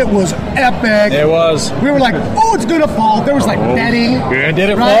 That shit was epic. It was. We were like, oh, it's going to fall. There was like betting. Yeah, did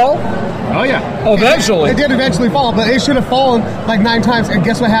it right? fall? Oh, yeah. Eventually. It did eventually fall, but it should have fallen like 9 times. And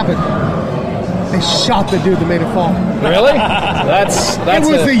guess what happened? They shot the dude that made it fall. Really? That's it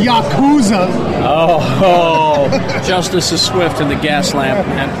was the Yakuza. Oh. Justice is swift in the gas lamp.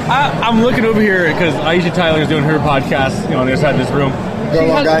 And I'm looking over here because Aisha Tyler's doing her podcast, on the other side of this room.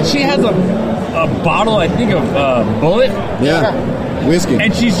 She has a bottle, I think, of Bullet. Yeah. Whiskey.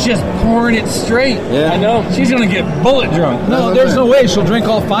 And she's just pouring it straight. Yeah. I know. She's going to get bullet drunk. No, there's no way. She'll drink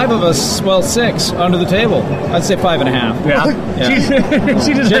all 5 of us, 6, under the table. I'd say 5.5. Yeah.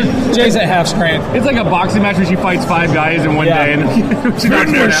 She just Jay's at half strength. It's like a boxing match where she fights 5 guys in one day. And she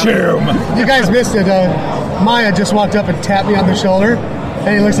Finish him. You guys missed it. Maya just walked up and tapped me on the shoulder.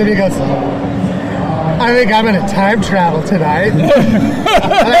 And he looks at me and goes, I think I'm going to time travel tonight.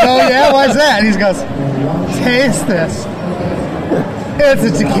 I go, yeah, why's that? And he goes, taste this. It's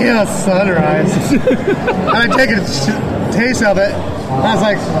a tequila sunrise. And I take a taste of it. And I was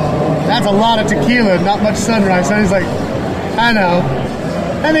like, that's a lot of tequila, not much sunrise. And he's like, I know.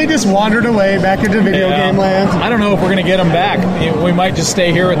 And they just wandered away back into video game land. I don't know if we're going to get him back. We might just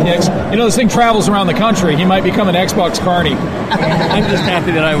stay here with the this thing travels around the country. He might become an Xbox carny. I'm just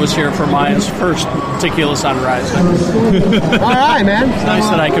happy that I was here for Maya's first Tequila Sunrise. All right, man. It's nice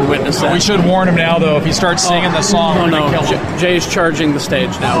that I could witness that. We should warn him now, though. If he starts singing the song, we're going to kill him. Jay's charging the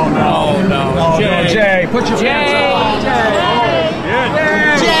stage now. Oh, no. Jay, put your hands up.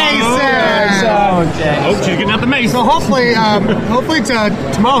 Jason! Oh, she's getting out the mace. So hopefully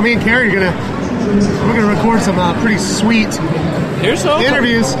tomorrow, me and Carrie we're gonna record some pretty sweet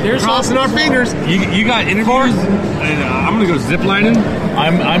interviews. Crossing our fingers. You got interviews? And, I'm going to go ziplining.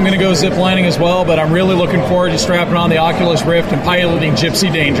 I'm going to go ziplining as well, but I'm really looking forward to strapping on the Oculus Rift and piloting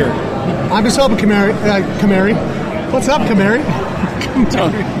Gypsy Danger. I'm just hoping, Kamari. What's up, Kamari?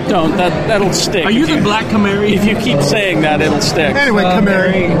 Don't. That'll stick. Are you the Black Kamari? If you keep saying that, it'll stick. Anyway,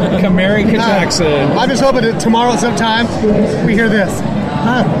 Kamari Kajackson. I'm just hoping that tomorrow sometime we hear this.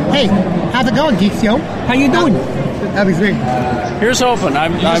 Hey, how's it going, Geek Show? How you doing? That'd be sweet. Here's hoping.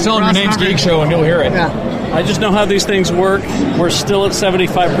 I'm tell him your name's Geek Show and you'll hear it. Yeah. I just know how these things work. We're still at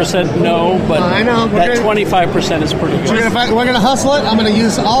 75% no, but I know. That 25% is pretty good. We're gonna hustle it. I'm gonna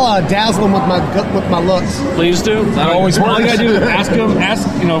use. I'll dazzle them with my looks. Please do. That always works. All you gotta do is ask him.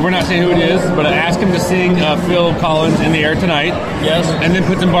 We're not saying who it is, but ask him to sing Phil Collins "In the Air Tonight." Yes. And then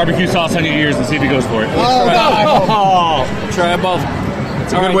put some barbecue sauce on your ears and see if he goes for it. Try both.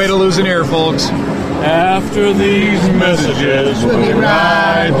 It's a good way to lose an ear, folks. After these messages, we'll be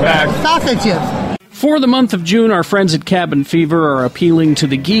right back. Sausages. For the month of June, our friends at Cabin Fever are appealing to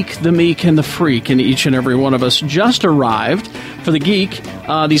the geek, the meek, and the freak in each and every one of us. Just arrived for the geek,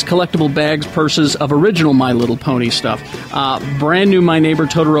 these collectible bags, purses of original My Little Pony stuff. Brand new My Neighbor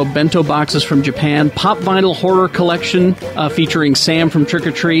Totoro bento boxes from Japan. Pop vinyl horror collection featuring Sam from Trick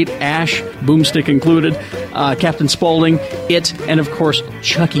or Treat, Ash, Boomstick included, Captain Spaulding, It, and of course,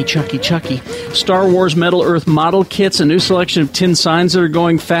 Chucky. Star Wars Metal Earth model kits, a new selection of tin signs that are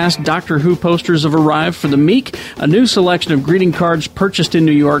going fast. Doctor Who posters have arrived for the meek. A new selection of greeting cards purchased in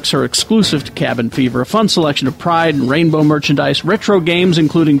New York are exclusive to Cabin Fever. A fun selection of Pride and Rainbow merchandise. Retro games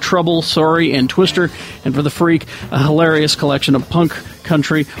including Trouble, Sorry, and Twister. And for the freak, a hilarious collection of punk,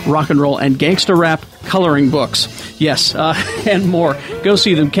 country, rock and roll, and gangsta rap coloring books. Yes, and more. Go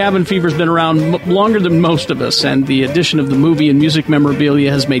see them. Cabin Fever's been around longer than most of us, and the addition of the movie and music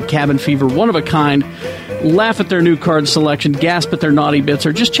memorabilia has made Cabin Fever one of a kind. Laugh at their new card selection, gasp at their naughty bits,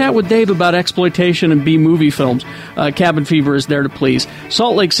 or just chat with Dave about exploitation and B-movie films. Cabin Fever is there to please.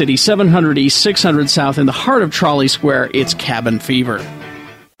 Salt Lake City, 700 East, 600 South, in the heart of Trolley Square, it's Cabin Fever.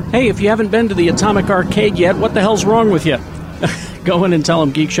 Hey, if you haven't been to the Atomic Arcade yet, what the hell's wrong with you? Go in and tell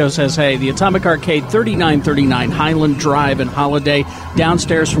them Geek Show says, hey, the Atomic Arcade, 3939 Highland Drive in Holiday,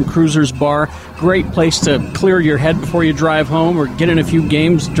 downstairs from Cruiser's Bar. Great place to clear your head before you drive home or get in a few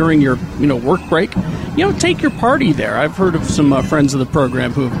games during your, work break. Take your party there. I've heard of some friends of the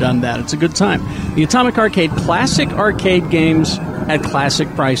program who have done that. It's a good time. The Atomic Arcade, classic arcade games at classic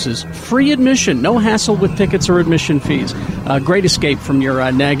prices. Free admission, no hassle with tickets or admission fees. Great escape from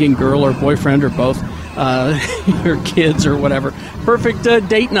your nagging girl or boyfriend or both. Your kids or whatever. Perfect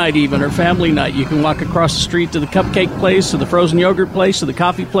date night even, or family night. You can walk across the street to the cupcake place, or the frozen yogurt place, or the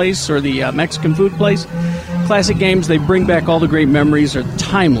coffee place, or the Mexican food place. Classic games, they bring back all the great memories, are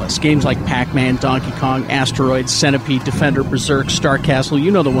timeless. Games like Pac-Man, Donkey Kong, Asteroids, Centipede, Defender, Berserk, Star Castle, you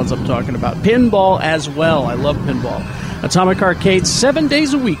know the ones I'm talking about. Pinball as well, I love pinball. Atomic Arcade, 7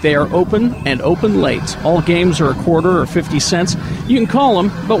 days a week. They are open and open late. All games are a quarter or 50 cents. You can call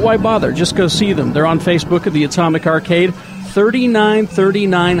them, but why bother? Just go see them. They're on Facebook at the Atomic Arcade,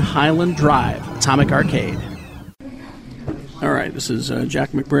 3939 Highland Drive. Atomic Arcade. All right, this is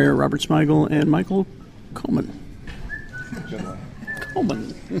Jack McBrayer, Robert Smigel, and Michael Coleman.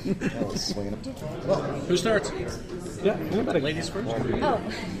 Who starts? Yeah, ladies first. Oh,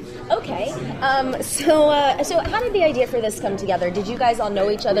 okay. So how did the idea for this come together? Did you guys all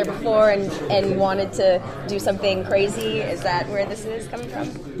know each other before and wanted to do something crazy? Is that where this is coming from?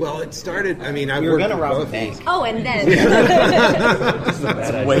 Well, it started. We were going to rob a bank. Oh, and then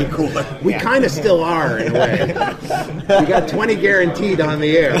that's way cooler. We kind of still are in a way. We got 20 guaranteed on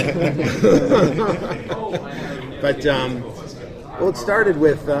the air. But well, it started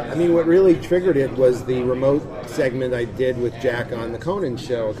with, what really triggered it was the remote segment I did with Jack on the Conan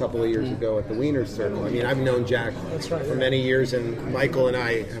show a couple of years ago at the Wiener Circle. I've known Jack for many years, and Michael and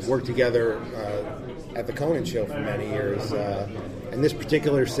I have worked together at the Conan show for many years. And this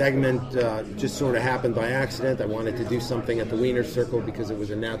particular segment just sort of happened by accident. I wanted to do something at the Wiener Circle because it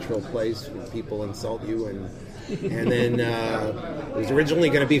was a natural place where people insult you. And then it was originally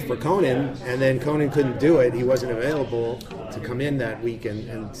going to be for Conan, and then Conan couldn't do it. He wasn't available to come in that week.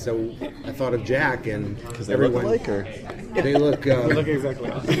 And so I thought of Jack, and everyone... Look alike, or? They look... They look exactly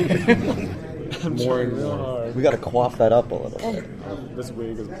more and more. We got to quaff that up a little bit. This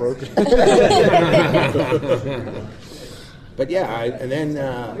wig is broken. But yeah, and then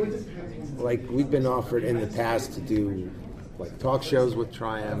like we've been offered in the past to do like talk shows with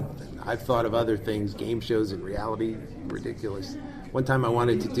Triumph. And I've thought of other things, game shows and reality, ridiculous. One time I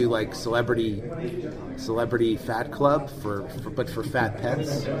wanted to do like celebrity fat club but for fat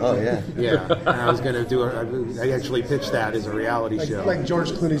pets. Oh yeah. Yeah. And I was going to do I actually pitched that as a reality show. Like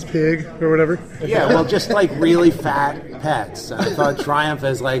George Clooney's pig or whatever. Yeah, well, just like really fat pets. I thought Triumph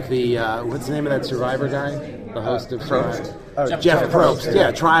as like the what's the name of that Survivor guy? The host of Survivor. Jeff Probst.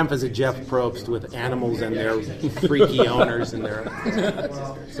 Yeah, Triumph is a Jeff Probst with animals and their freaky owners and their.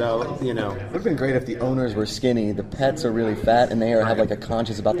 So it would have been great if the owners were skinny, the pets are really fat, and they have like a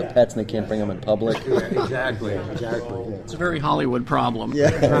conscience about the pets, and they can't bring them in public. Yeah, exactly. It's a very Hollywood problem. Yeah.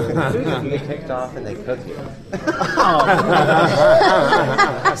 They kicked off and they cooked you.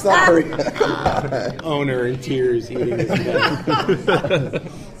 It's not very owner in tears eating his pet.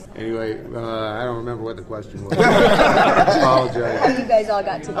 Anyway, I don't remember what the question was. I apologize. How you guys all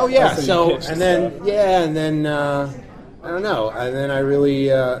got together? Oh yeah, so and then I don't know, and then I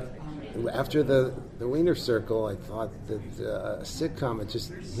really after the Wiener Circle, I thought that a sitcom. It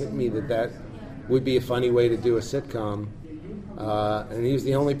just hit me that would be a funny way to do a sitcom, and he was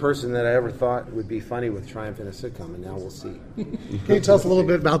the only person that I ever thought would be funny with Triumph in a sitcom, and now we'll see. Can you tell us a little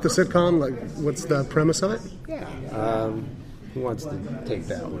bit about the sitcom? Like, what's the premise of it? Yeah. Who wants to take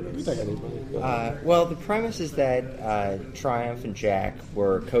that one? Well, the premise is that Triumph and Jack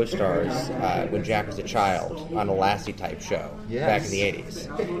were co-stars when Jack was a child on a Lassie-type show back in the 80s.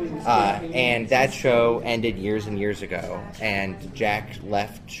 And that show ended years and years ago, and Jack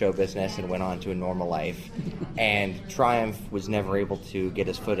left show business and went on to a normal life. And Triumph was never able to get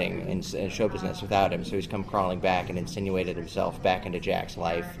his footing in show business without him, so he's come crawling back and insinuated himself back into Jack's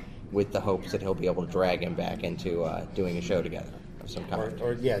life, with the hopes that he'll be able to drag him back into doing a show together of some kind.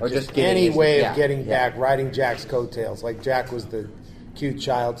 Or just any way of getting back, riding Jack's coattails. Like Jack was the cute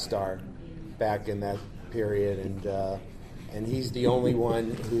child star back in that period, and he's the only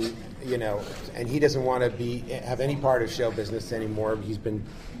one who, and he doesn't want to have any part of show business anymore. He's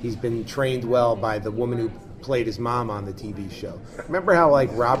been trained well by the woman who played his mom on the TV show. Remember how like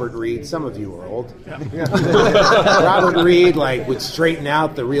Robert Reed, some of you are old. Yeah. Robert Reed would straighten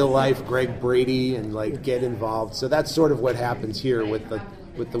out the real life Greg Brady and get involved. So that's sort of what happens here with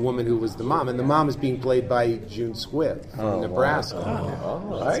the woman who was the mom, and the mom is being played by June Squibb from Nebraska.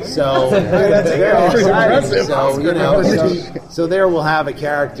 Right. So that's very exciting. So there we'll have a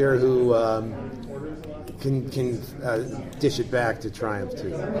character who can dish it back to Triumph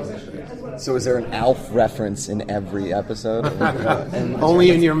too. So is there an Alf reference in every episode? Only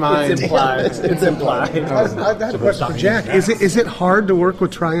in your mind. It's implied. It's implied. I've got a question for Jack. Is it hard to work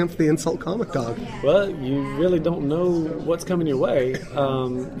with Triumph, the insult comic dog? Well, you really don't know what's coming your way.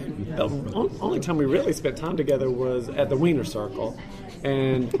 The only time we really spent time together was at the Wiener Circle,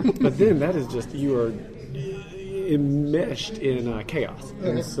 but then that is just you are enmeshed in chaos,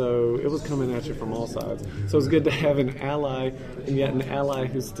 and so it was coming at you from all sides. So it's good to have an ally, and yet an ally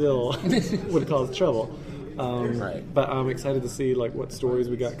who still would cause trouble. But I'm excited to see what stories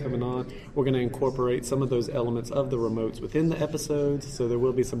we got coming on. We're going to incorporate some of those elements of the remotes within the episodes, so there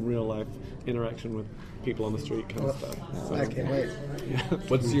will be some real life interaction with people on the street kind of stuff. So, I can't wait. Yeah.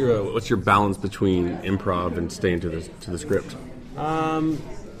 What's your balance between improv and staying to the script? On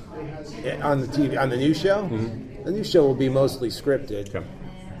the TV, on the new show. Mm-hmm. The new show will be mostly scripted,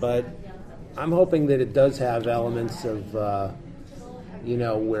 but I'm hoping that it does have elements of,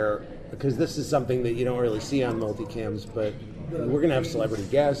 because this is something that you don't really see on multicams, but we're going to have celebrity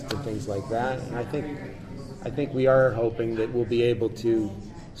guests and things like that, and I think we are hoping that we'll be able to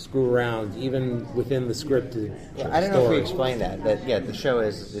screw around even within the scripted I don't know if we explained that, but the show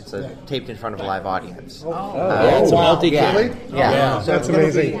it's taped in front of a live audience. It's a multi-cam. Yeah. So that's it's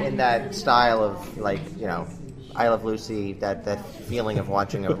going to amazing. be in that style of I Love Lucy, that feeling of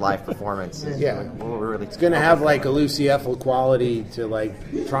watching a live performance. It's going to have a Lucy Ethel quality to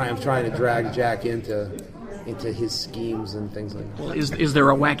Triumph trying to drag Jack into into his schemes and things like that. Well, is there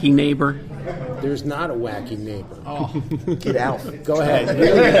a wacky neighbor? There's not a wacky neighbor. Oh. Get Alf. Go ahead.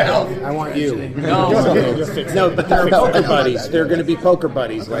 Get Alf. I want you. No, but they're poker buddies. They're going to be poker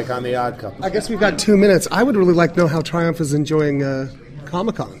buddies, like on The Odd Couple. I guess we've got 2 minutes. I would really like to know how Triumph is enjoying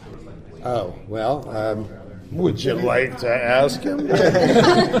Comic-Con. Oh, well, would you like to ask him?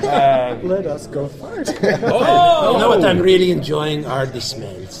 Let us go first. You know what I'm really enjoying are the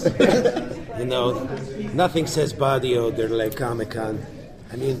smells. You know, nothing says body odor like Comic-Con.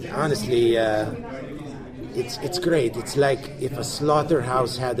 I mean, honestly, it's great. It's like if a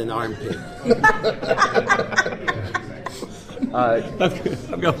slaughterhouse had an armpit.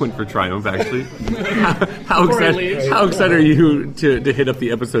 I've got one for Triumph, actually. How excited are you to hit up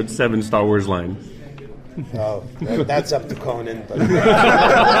the Episode 7 Star Wars line? Oh, that's up to Conan. But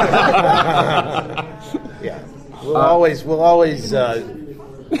yeah, we'll always. There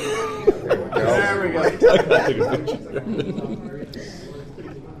we go.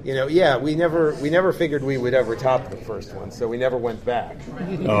 You know, yeah, we never figured we would ever top the first one, so we never went back.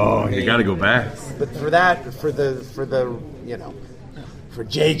 Oh, you got to go back. But for the you know, for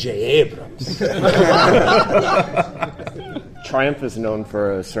J.J. Abrams. Triumph is known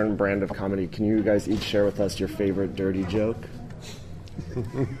for a certain brand of comedy. Can you guys each share with us your favorite dirty joke?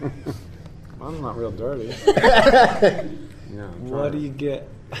 I'm not real dirty. No, what do you get?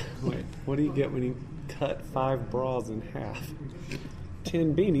 Wait, what do you get when you cut 5 bras in half?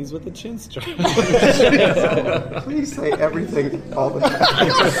 10 beanies with a chin strap. Please say everything all the time.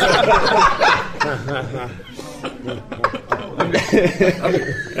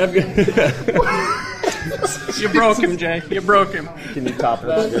 You broke him, Jay. You broke him. Can you top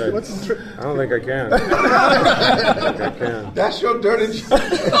that? I don't think I can. I don't think I can. That's your dirty joke.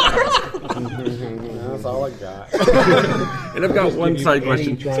 That's all I got. And I've got one side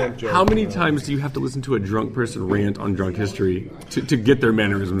question. How many times do you have to listen to a drunk person rant on drunk history to get their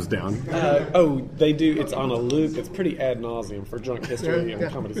mannerisms down? They do. It's on a loop. It's pretty ad nauseum for Drunk History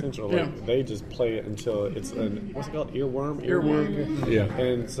and Comedy Central. Like, they just play it until it's what's it called? Earworm? Yeah.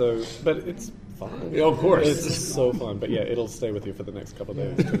 And so, but it's fun. Yeah, of course. It's so fun. But yeah, it'll stay with you for the next couple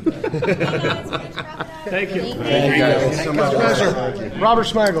of days. Thank you. Thank you guys so much. Pleasure. Robert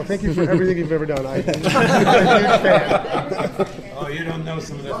Smigel, thank you for everything you've ever done. I'm a huge fan. Oh, you don't know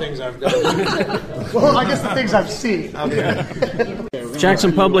some of the things I've done. Well, I guess the things I've seen. Okay.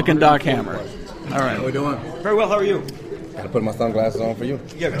 Jackson Public and Doc Hammer. All right. How we doing? Very well, how are you? Gotta put my sunglasses on for you.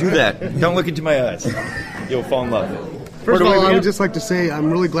 Yeah, do that. Don't look into my eyes. You'll fall in love. First of all, I would just like to say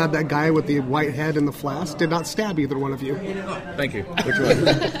I'm really glad that guy with the white head and the flask did not stab either one of you. Thank you. Which one?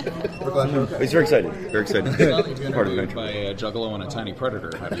 He's very excited. Very excited. Part of by a Juggalo and a tiny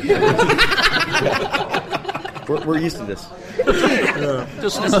predator. We're used to this.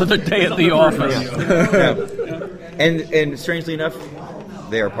 Just another day at the office. Yeah. And strangely enough,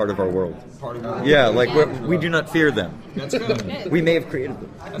 they are part of our world. Yeah, like we do not fear them. That's good. We may have created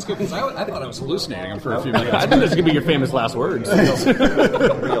them. That's good, because I thought I was hallucinating them for a few minutes. I think that's going to be your famous last words.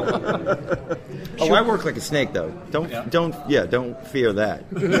 Oh, I work like a snake, though. Don't fear that.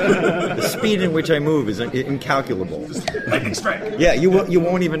 The speed in which I move is incalculable. Lightning strike. Yeah, you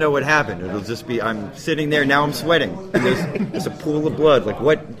won't even know what happened. It'll just be, I'm sitting there, now I'm sweating. And there's a pool of blood. Like,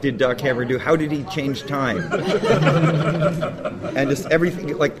 what did Doc Hammer do? How did he change time? And just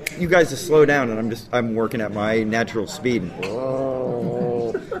everything, like, you guys just slow down, and I'm working at my natural speed.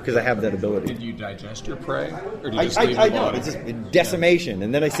 Because I have that ability. Did you digest your prey? Or did you just leave I it know. alone? It's just decimation.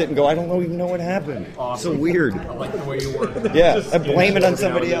 And then I sit and go, I don't even know what happened. Awesome. So weird. I like the way you work. Yeah, I blame it on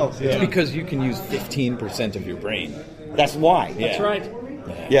somebody else. It's because you can use 15% of your brain. That's why. That's right.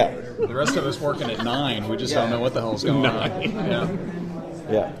 Yeah. The rest of us working at 9, we just don't know what the hell's going on. Yeah.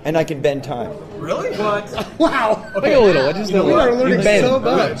 Yeah. And I can bend time. Really? What? Wow. Okay. Wait a little. I just know We are learning so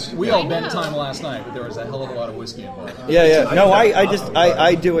much. We all bent time last night, but there was a hell of a lot of whiskey involved. Yeah. No,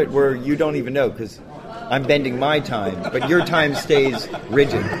 I do it where you don't even know because I'm bending my time, but your time stays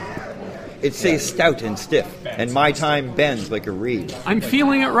rigid. It stays stout and stiff, and my time bends like a reed. I'm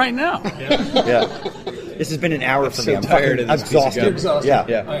feeling it right now. Yeah. This has been an hour for me. I'm tired of this exhausted. You're exhausted.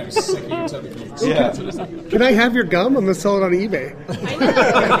 Yeah. I am sick of you techniques. Yeah. Can I have your gum? I'm going to sell it on eBay.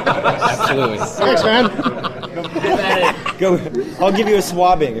 Absolutely. Thanks, man. Go. I'll give you a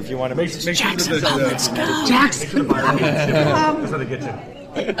swabbing if you want to make Jackson. Jackson.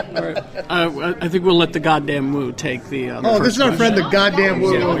 I think we'll let the goddamn Woo take the. This is our friend, the goddamn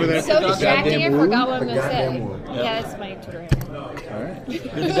Woo over there. So distracting, I forgot what I'm going to say. Yeah, that's my Twitter handle. The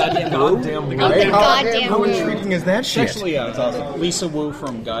goddamn Woo? The goddamn How Woo. intriguing is that shit? Actually, yeah, it's awesome. Lisa Wu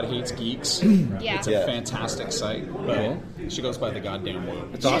from God Hates Geeks. Yeah. It's a fantastic site. But she goes by the goddamn Woo.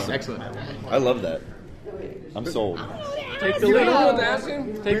 It's awesome. Excellent. I love that. I'm sold. Take the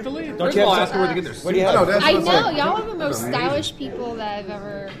lead. Take the lead. Don't you ask her where to get their What do you have? I know y'all are the most stylish people that I've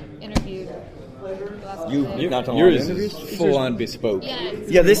ever interviewed. Yours is full on bespoke.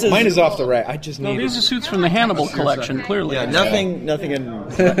 Yeah, this is mine is off the rack. I just need. These are suits from the Hannibal collection, clearly. Yeah, nothing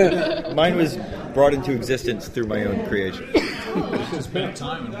in. Mine was brought into existence through my own creation. Because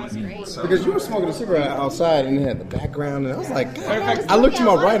you were smoking a cigarette outside and it had the background, and I was like, God. I looked to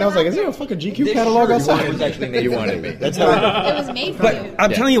my right and I was like, is there a fucking GQ catalog outside? It was actually made You for wanted me. me. That's how. It was made for But you.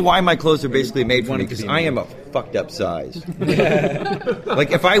 I'm telling you why my clothes are basically made for me, because I am a fucked up size.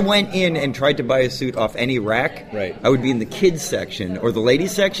 Like, if I went in and tried to buy a suit off any rack, I would be in the kids section or the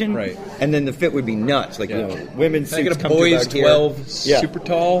ladies section, and then the fit would be nuts. Like, women's Can I suits get a come to boys about here. 12 super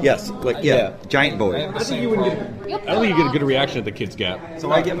tall? Yes, like giant boy. I think you get a good reaction at the Kids Gap.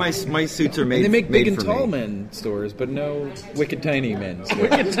 So I get my suits are made. And they make big and for tall me. men stores, but no wicked tiny men stores.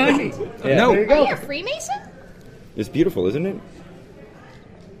 Wicked tiny. Yeah. No. Are you a Freemason? It's beautiful, isn't it?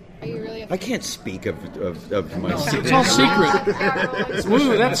 Are you really? I can't speak of my suit. It's all secret.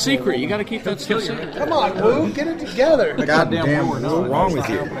 Woo, that's secret. You got to keep that stuff secret. Come on, Woo, get it together. Goddamn, what's wrong with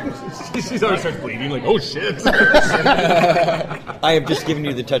you? She's already starts bleeding. Like, oh shit! I have just given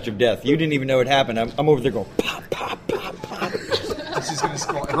you the touch of death. You didn't even know it happened. I'm over there going pop, pop, pop, pop. She's gonna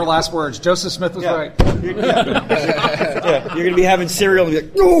scroll. Her last words. Joseph Smith was right. Yeah, you're gonna be having cereal and be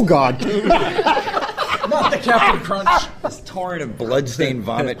like, oh god. Not the Captain Crunch. This torrent of blood-stained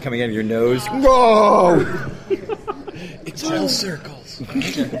vomit coming out of your nose. No! It's all circles.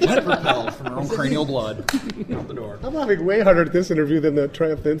 Jet repelled from her own cranial blood. Out the door. I'm laughing way harder at this interview than the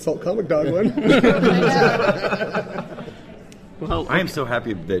Triumph the Insult Comic Dog one. Well, I am so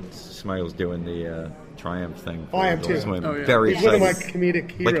happy that Smile's doing the Triumph thing. I am too. I'm Oh, yeah. very He's one of excited. my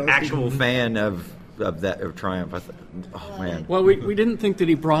comedic heroes. Like actual fan of Triumph. Oh man. Well, we didn't think that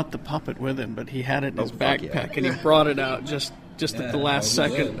he brought the puppet with him, but he had it in his backpack, and he brought it out just at the last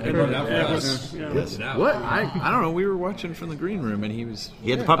second. And it was- What? I don't know. We were watching from the green room, and he was.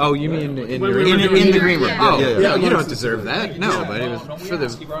 He had the puppet. Oh, you mean in When your we were doing in the the- green room? Oh, yeah. you don't deserve that. No, but it was for the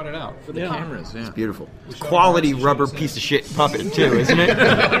He brought it out. for the cameras. Yeah. Beautiful. Quality rubber piece of shit puppet too, isn't it?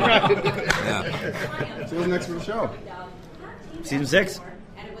 So what's next for the show? Season 6?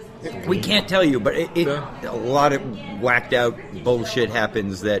 We can't tell you, but a lot of whacked out bullshit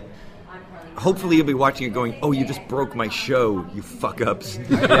happens that hopefully you'll be watching it going, oh, you just broke my show, you fuck-ups.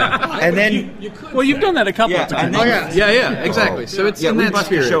 And then... Well, you've done that a couple of and times. then, Yeah, exactly. So it's in we that bust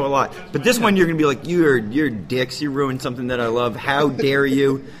spirit. the show a lot. But this one, you're going to be like, you're dicks, you ruined something that I love, how dare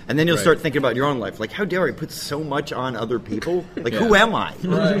you? And then you'll start thinking about your own life. Like, how dare I put so much on other people? Like, who am I?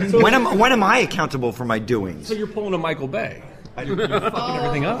 Right. When am I accountable for my doings? So you're pulling a Michael Bay. You're fucking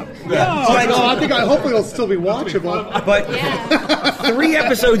everything up. Hopefully it'll still be watchable. But 3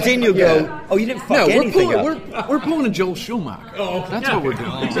 episodes in, you'll go, oh, you didn't fuck anything up. We're pulling a Joel Schumacher. Oh, That's what we're doing.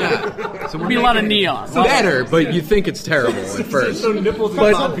 Yeah. So There'll be a lot of neon. Better, but you think it's terrible at first. So nipples and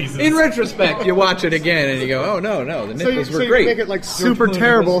But cod pieces. in retrospect, you watch it again and you go, oh no, the nipples So were you great. make it like super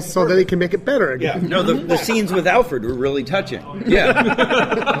terrible so that he can make it better again. No, the scenes with Alfred were really touching.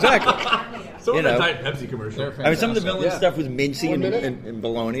 Yeah, exactly. So You that know. Diet Pepsi commercial. I mean, some of the villain stuff was mincy and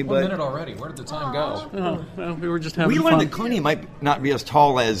baloney, 1 but minute already. Where did the time go? Oh, well, we were just having we fun. learned that Clooney might not be as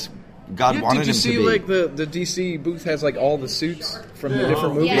tall as God wanted Did you him see to be. like the DC booth has like all the suits from the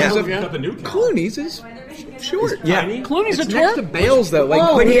different movies? Yeah. Of Got the new cat. Clooney's is short. Yeah. Clooney's It's a next to twerp. Bale's though. Like,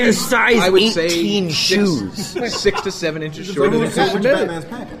 but he has size I would 18 say shoes. 6 to 7 inches shorter than Which Christian Batman's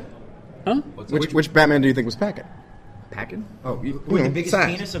Bale. packing? Huh? Which Batman do you think was packing? Packing? Oh, With the biggest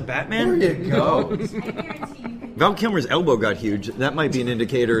size. penis of Batman? There you go. Val Kilmer's elbow got huge. That might be an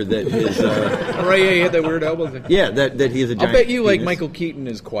indicator that his... Right, yeah, he had that weird elbow thing. yeah, that he has a giant I'll bet you like penis. Michael Keaton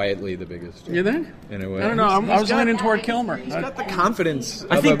is quietly the biggest. You think? In a way. I don't know. I was got- leaning toward Kilmer. He's got the confidence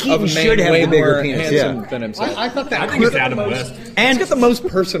I of think a Keaton man should have way the bigger more penis, handsome yeah. than himself. I thought that I think it's Adam West. And He's got the most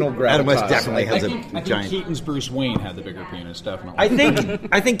personal gravitas. Adam West definitely has I a think giant... Keaton's Bruce Wayne had the bigger penis, definitely.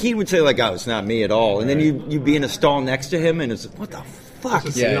 I think Keaton would say like, "Oh, it's not me at all," and then you be in a stall next to him, and it's what the fuck?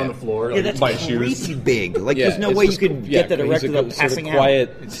 Just sitting on the floor, Yeah, like, that's by creepy shoes. big. Like, Yeah, there's no it's way you just- could get that he's erect a without good, sort passing of out.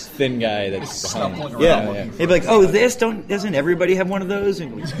 quiet, thin guy that's behind. Yeah. He'd be like, "Oh, doesn't everybody have one of those?"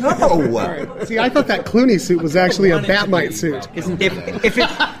 And no. See, I thought that Clooney suit was actually a Batmite suit.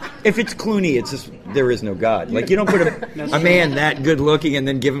 If it's Clooney, it's just there is no God. Like, you don't put a man that good looking and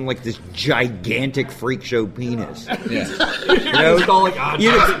then give him like this gigantic freak show penis. Yeah. You know? It's all like,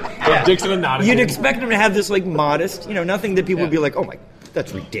 Dixon and Nottingham. You'd expect him to have this like modest, nothing that people would be like, "Oh my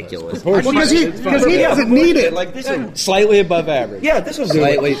That's ridiculous. Because he doesn't need it. Like this is Slightly above average. Yeah, this will do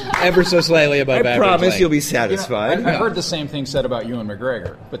slightly, it. ever so slightly above I average. promise like- you'll be satisfied. I heard the same thing said about Ewan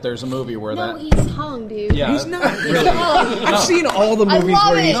McGregor, but there's a movie where No, that. he's hung, dude. Yeah. He's not He's really. hung. I've seen all the I movies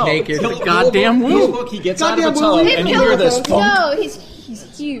love where he's it. naked. The goddamn woo. Look, he gets out of the Goddamn tub, woo. and you hear this funk. No, he's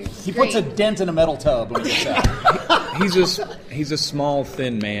huge. He puts a dent in a metal tub when he gets out. He's a small,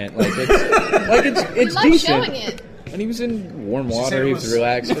 thin man. Like it's like decent. showing it. And he was in warm She water. said it He was was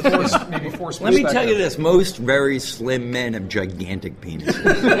relaxed. Maybe forced Let me tell you perspective. this: most very slim men have gigantic penises.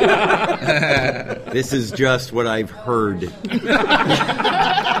 This is just what I've heard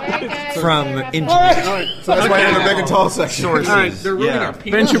from intimate. So that's why you're in the big and tall section. Sources. All right, they're ruining our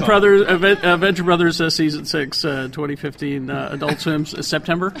Venture Brothers season 6, 2015 Adult Swim's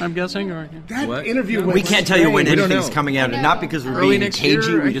September, I'm guessing. Or, That What? interview went We can't tell you when We don't anything's know. coming out, and not because we're Early being next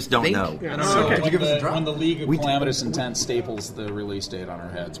cagey. year, We just don't think. know. When the League of Calamitous Intent staples the release date on our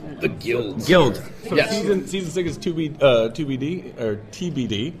heads. The Guild. Guild. Yes. Season 6 is TBD or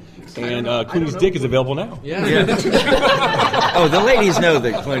TBD, and Clooney's dick is available now. Oh, the ladies know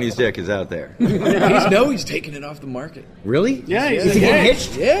that Clooney's dick is out there. He's taking it off the market. Really? Yeah, he's Is he getting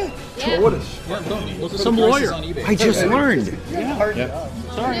hitched? Yeah. Look at some the prices lawyer. on eBay. I just learned.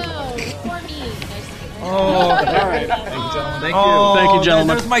 Sorry. No, for me. Oh, Thank you, gentlemen.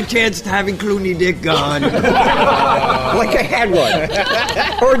 There's my chance to having Clooney dick gone. Like I had one.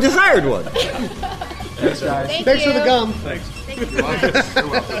 Or a desired one. Thanks for the gum. Thank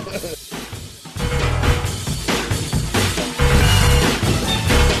you.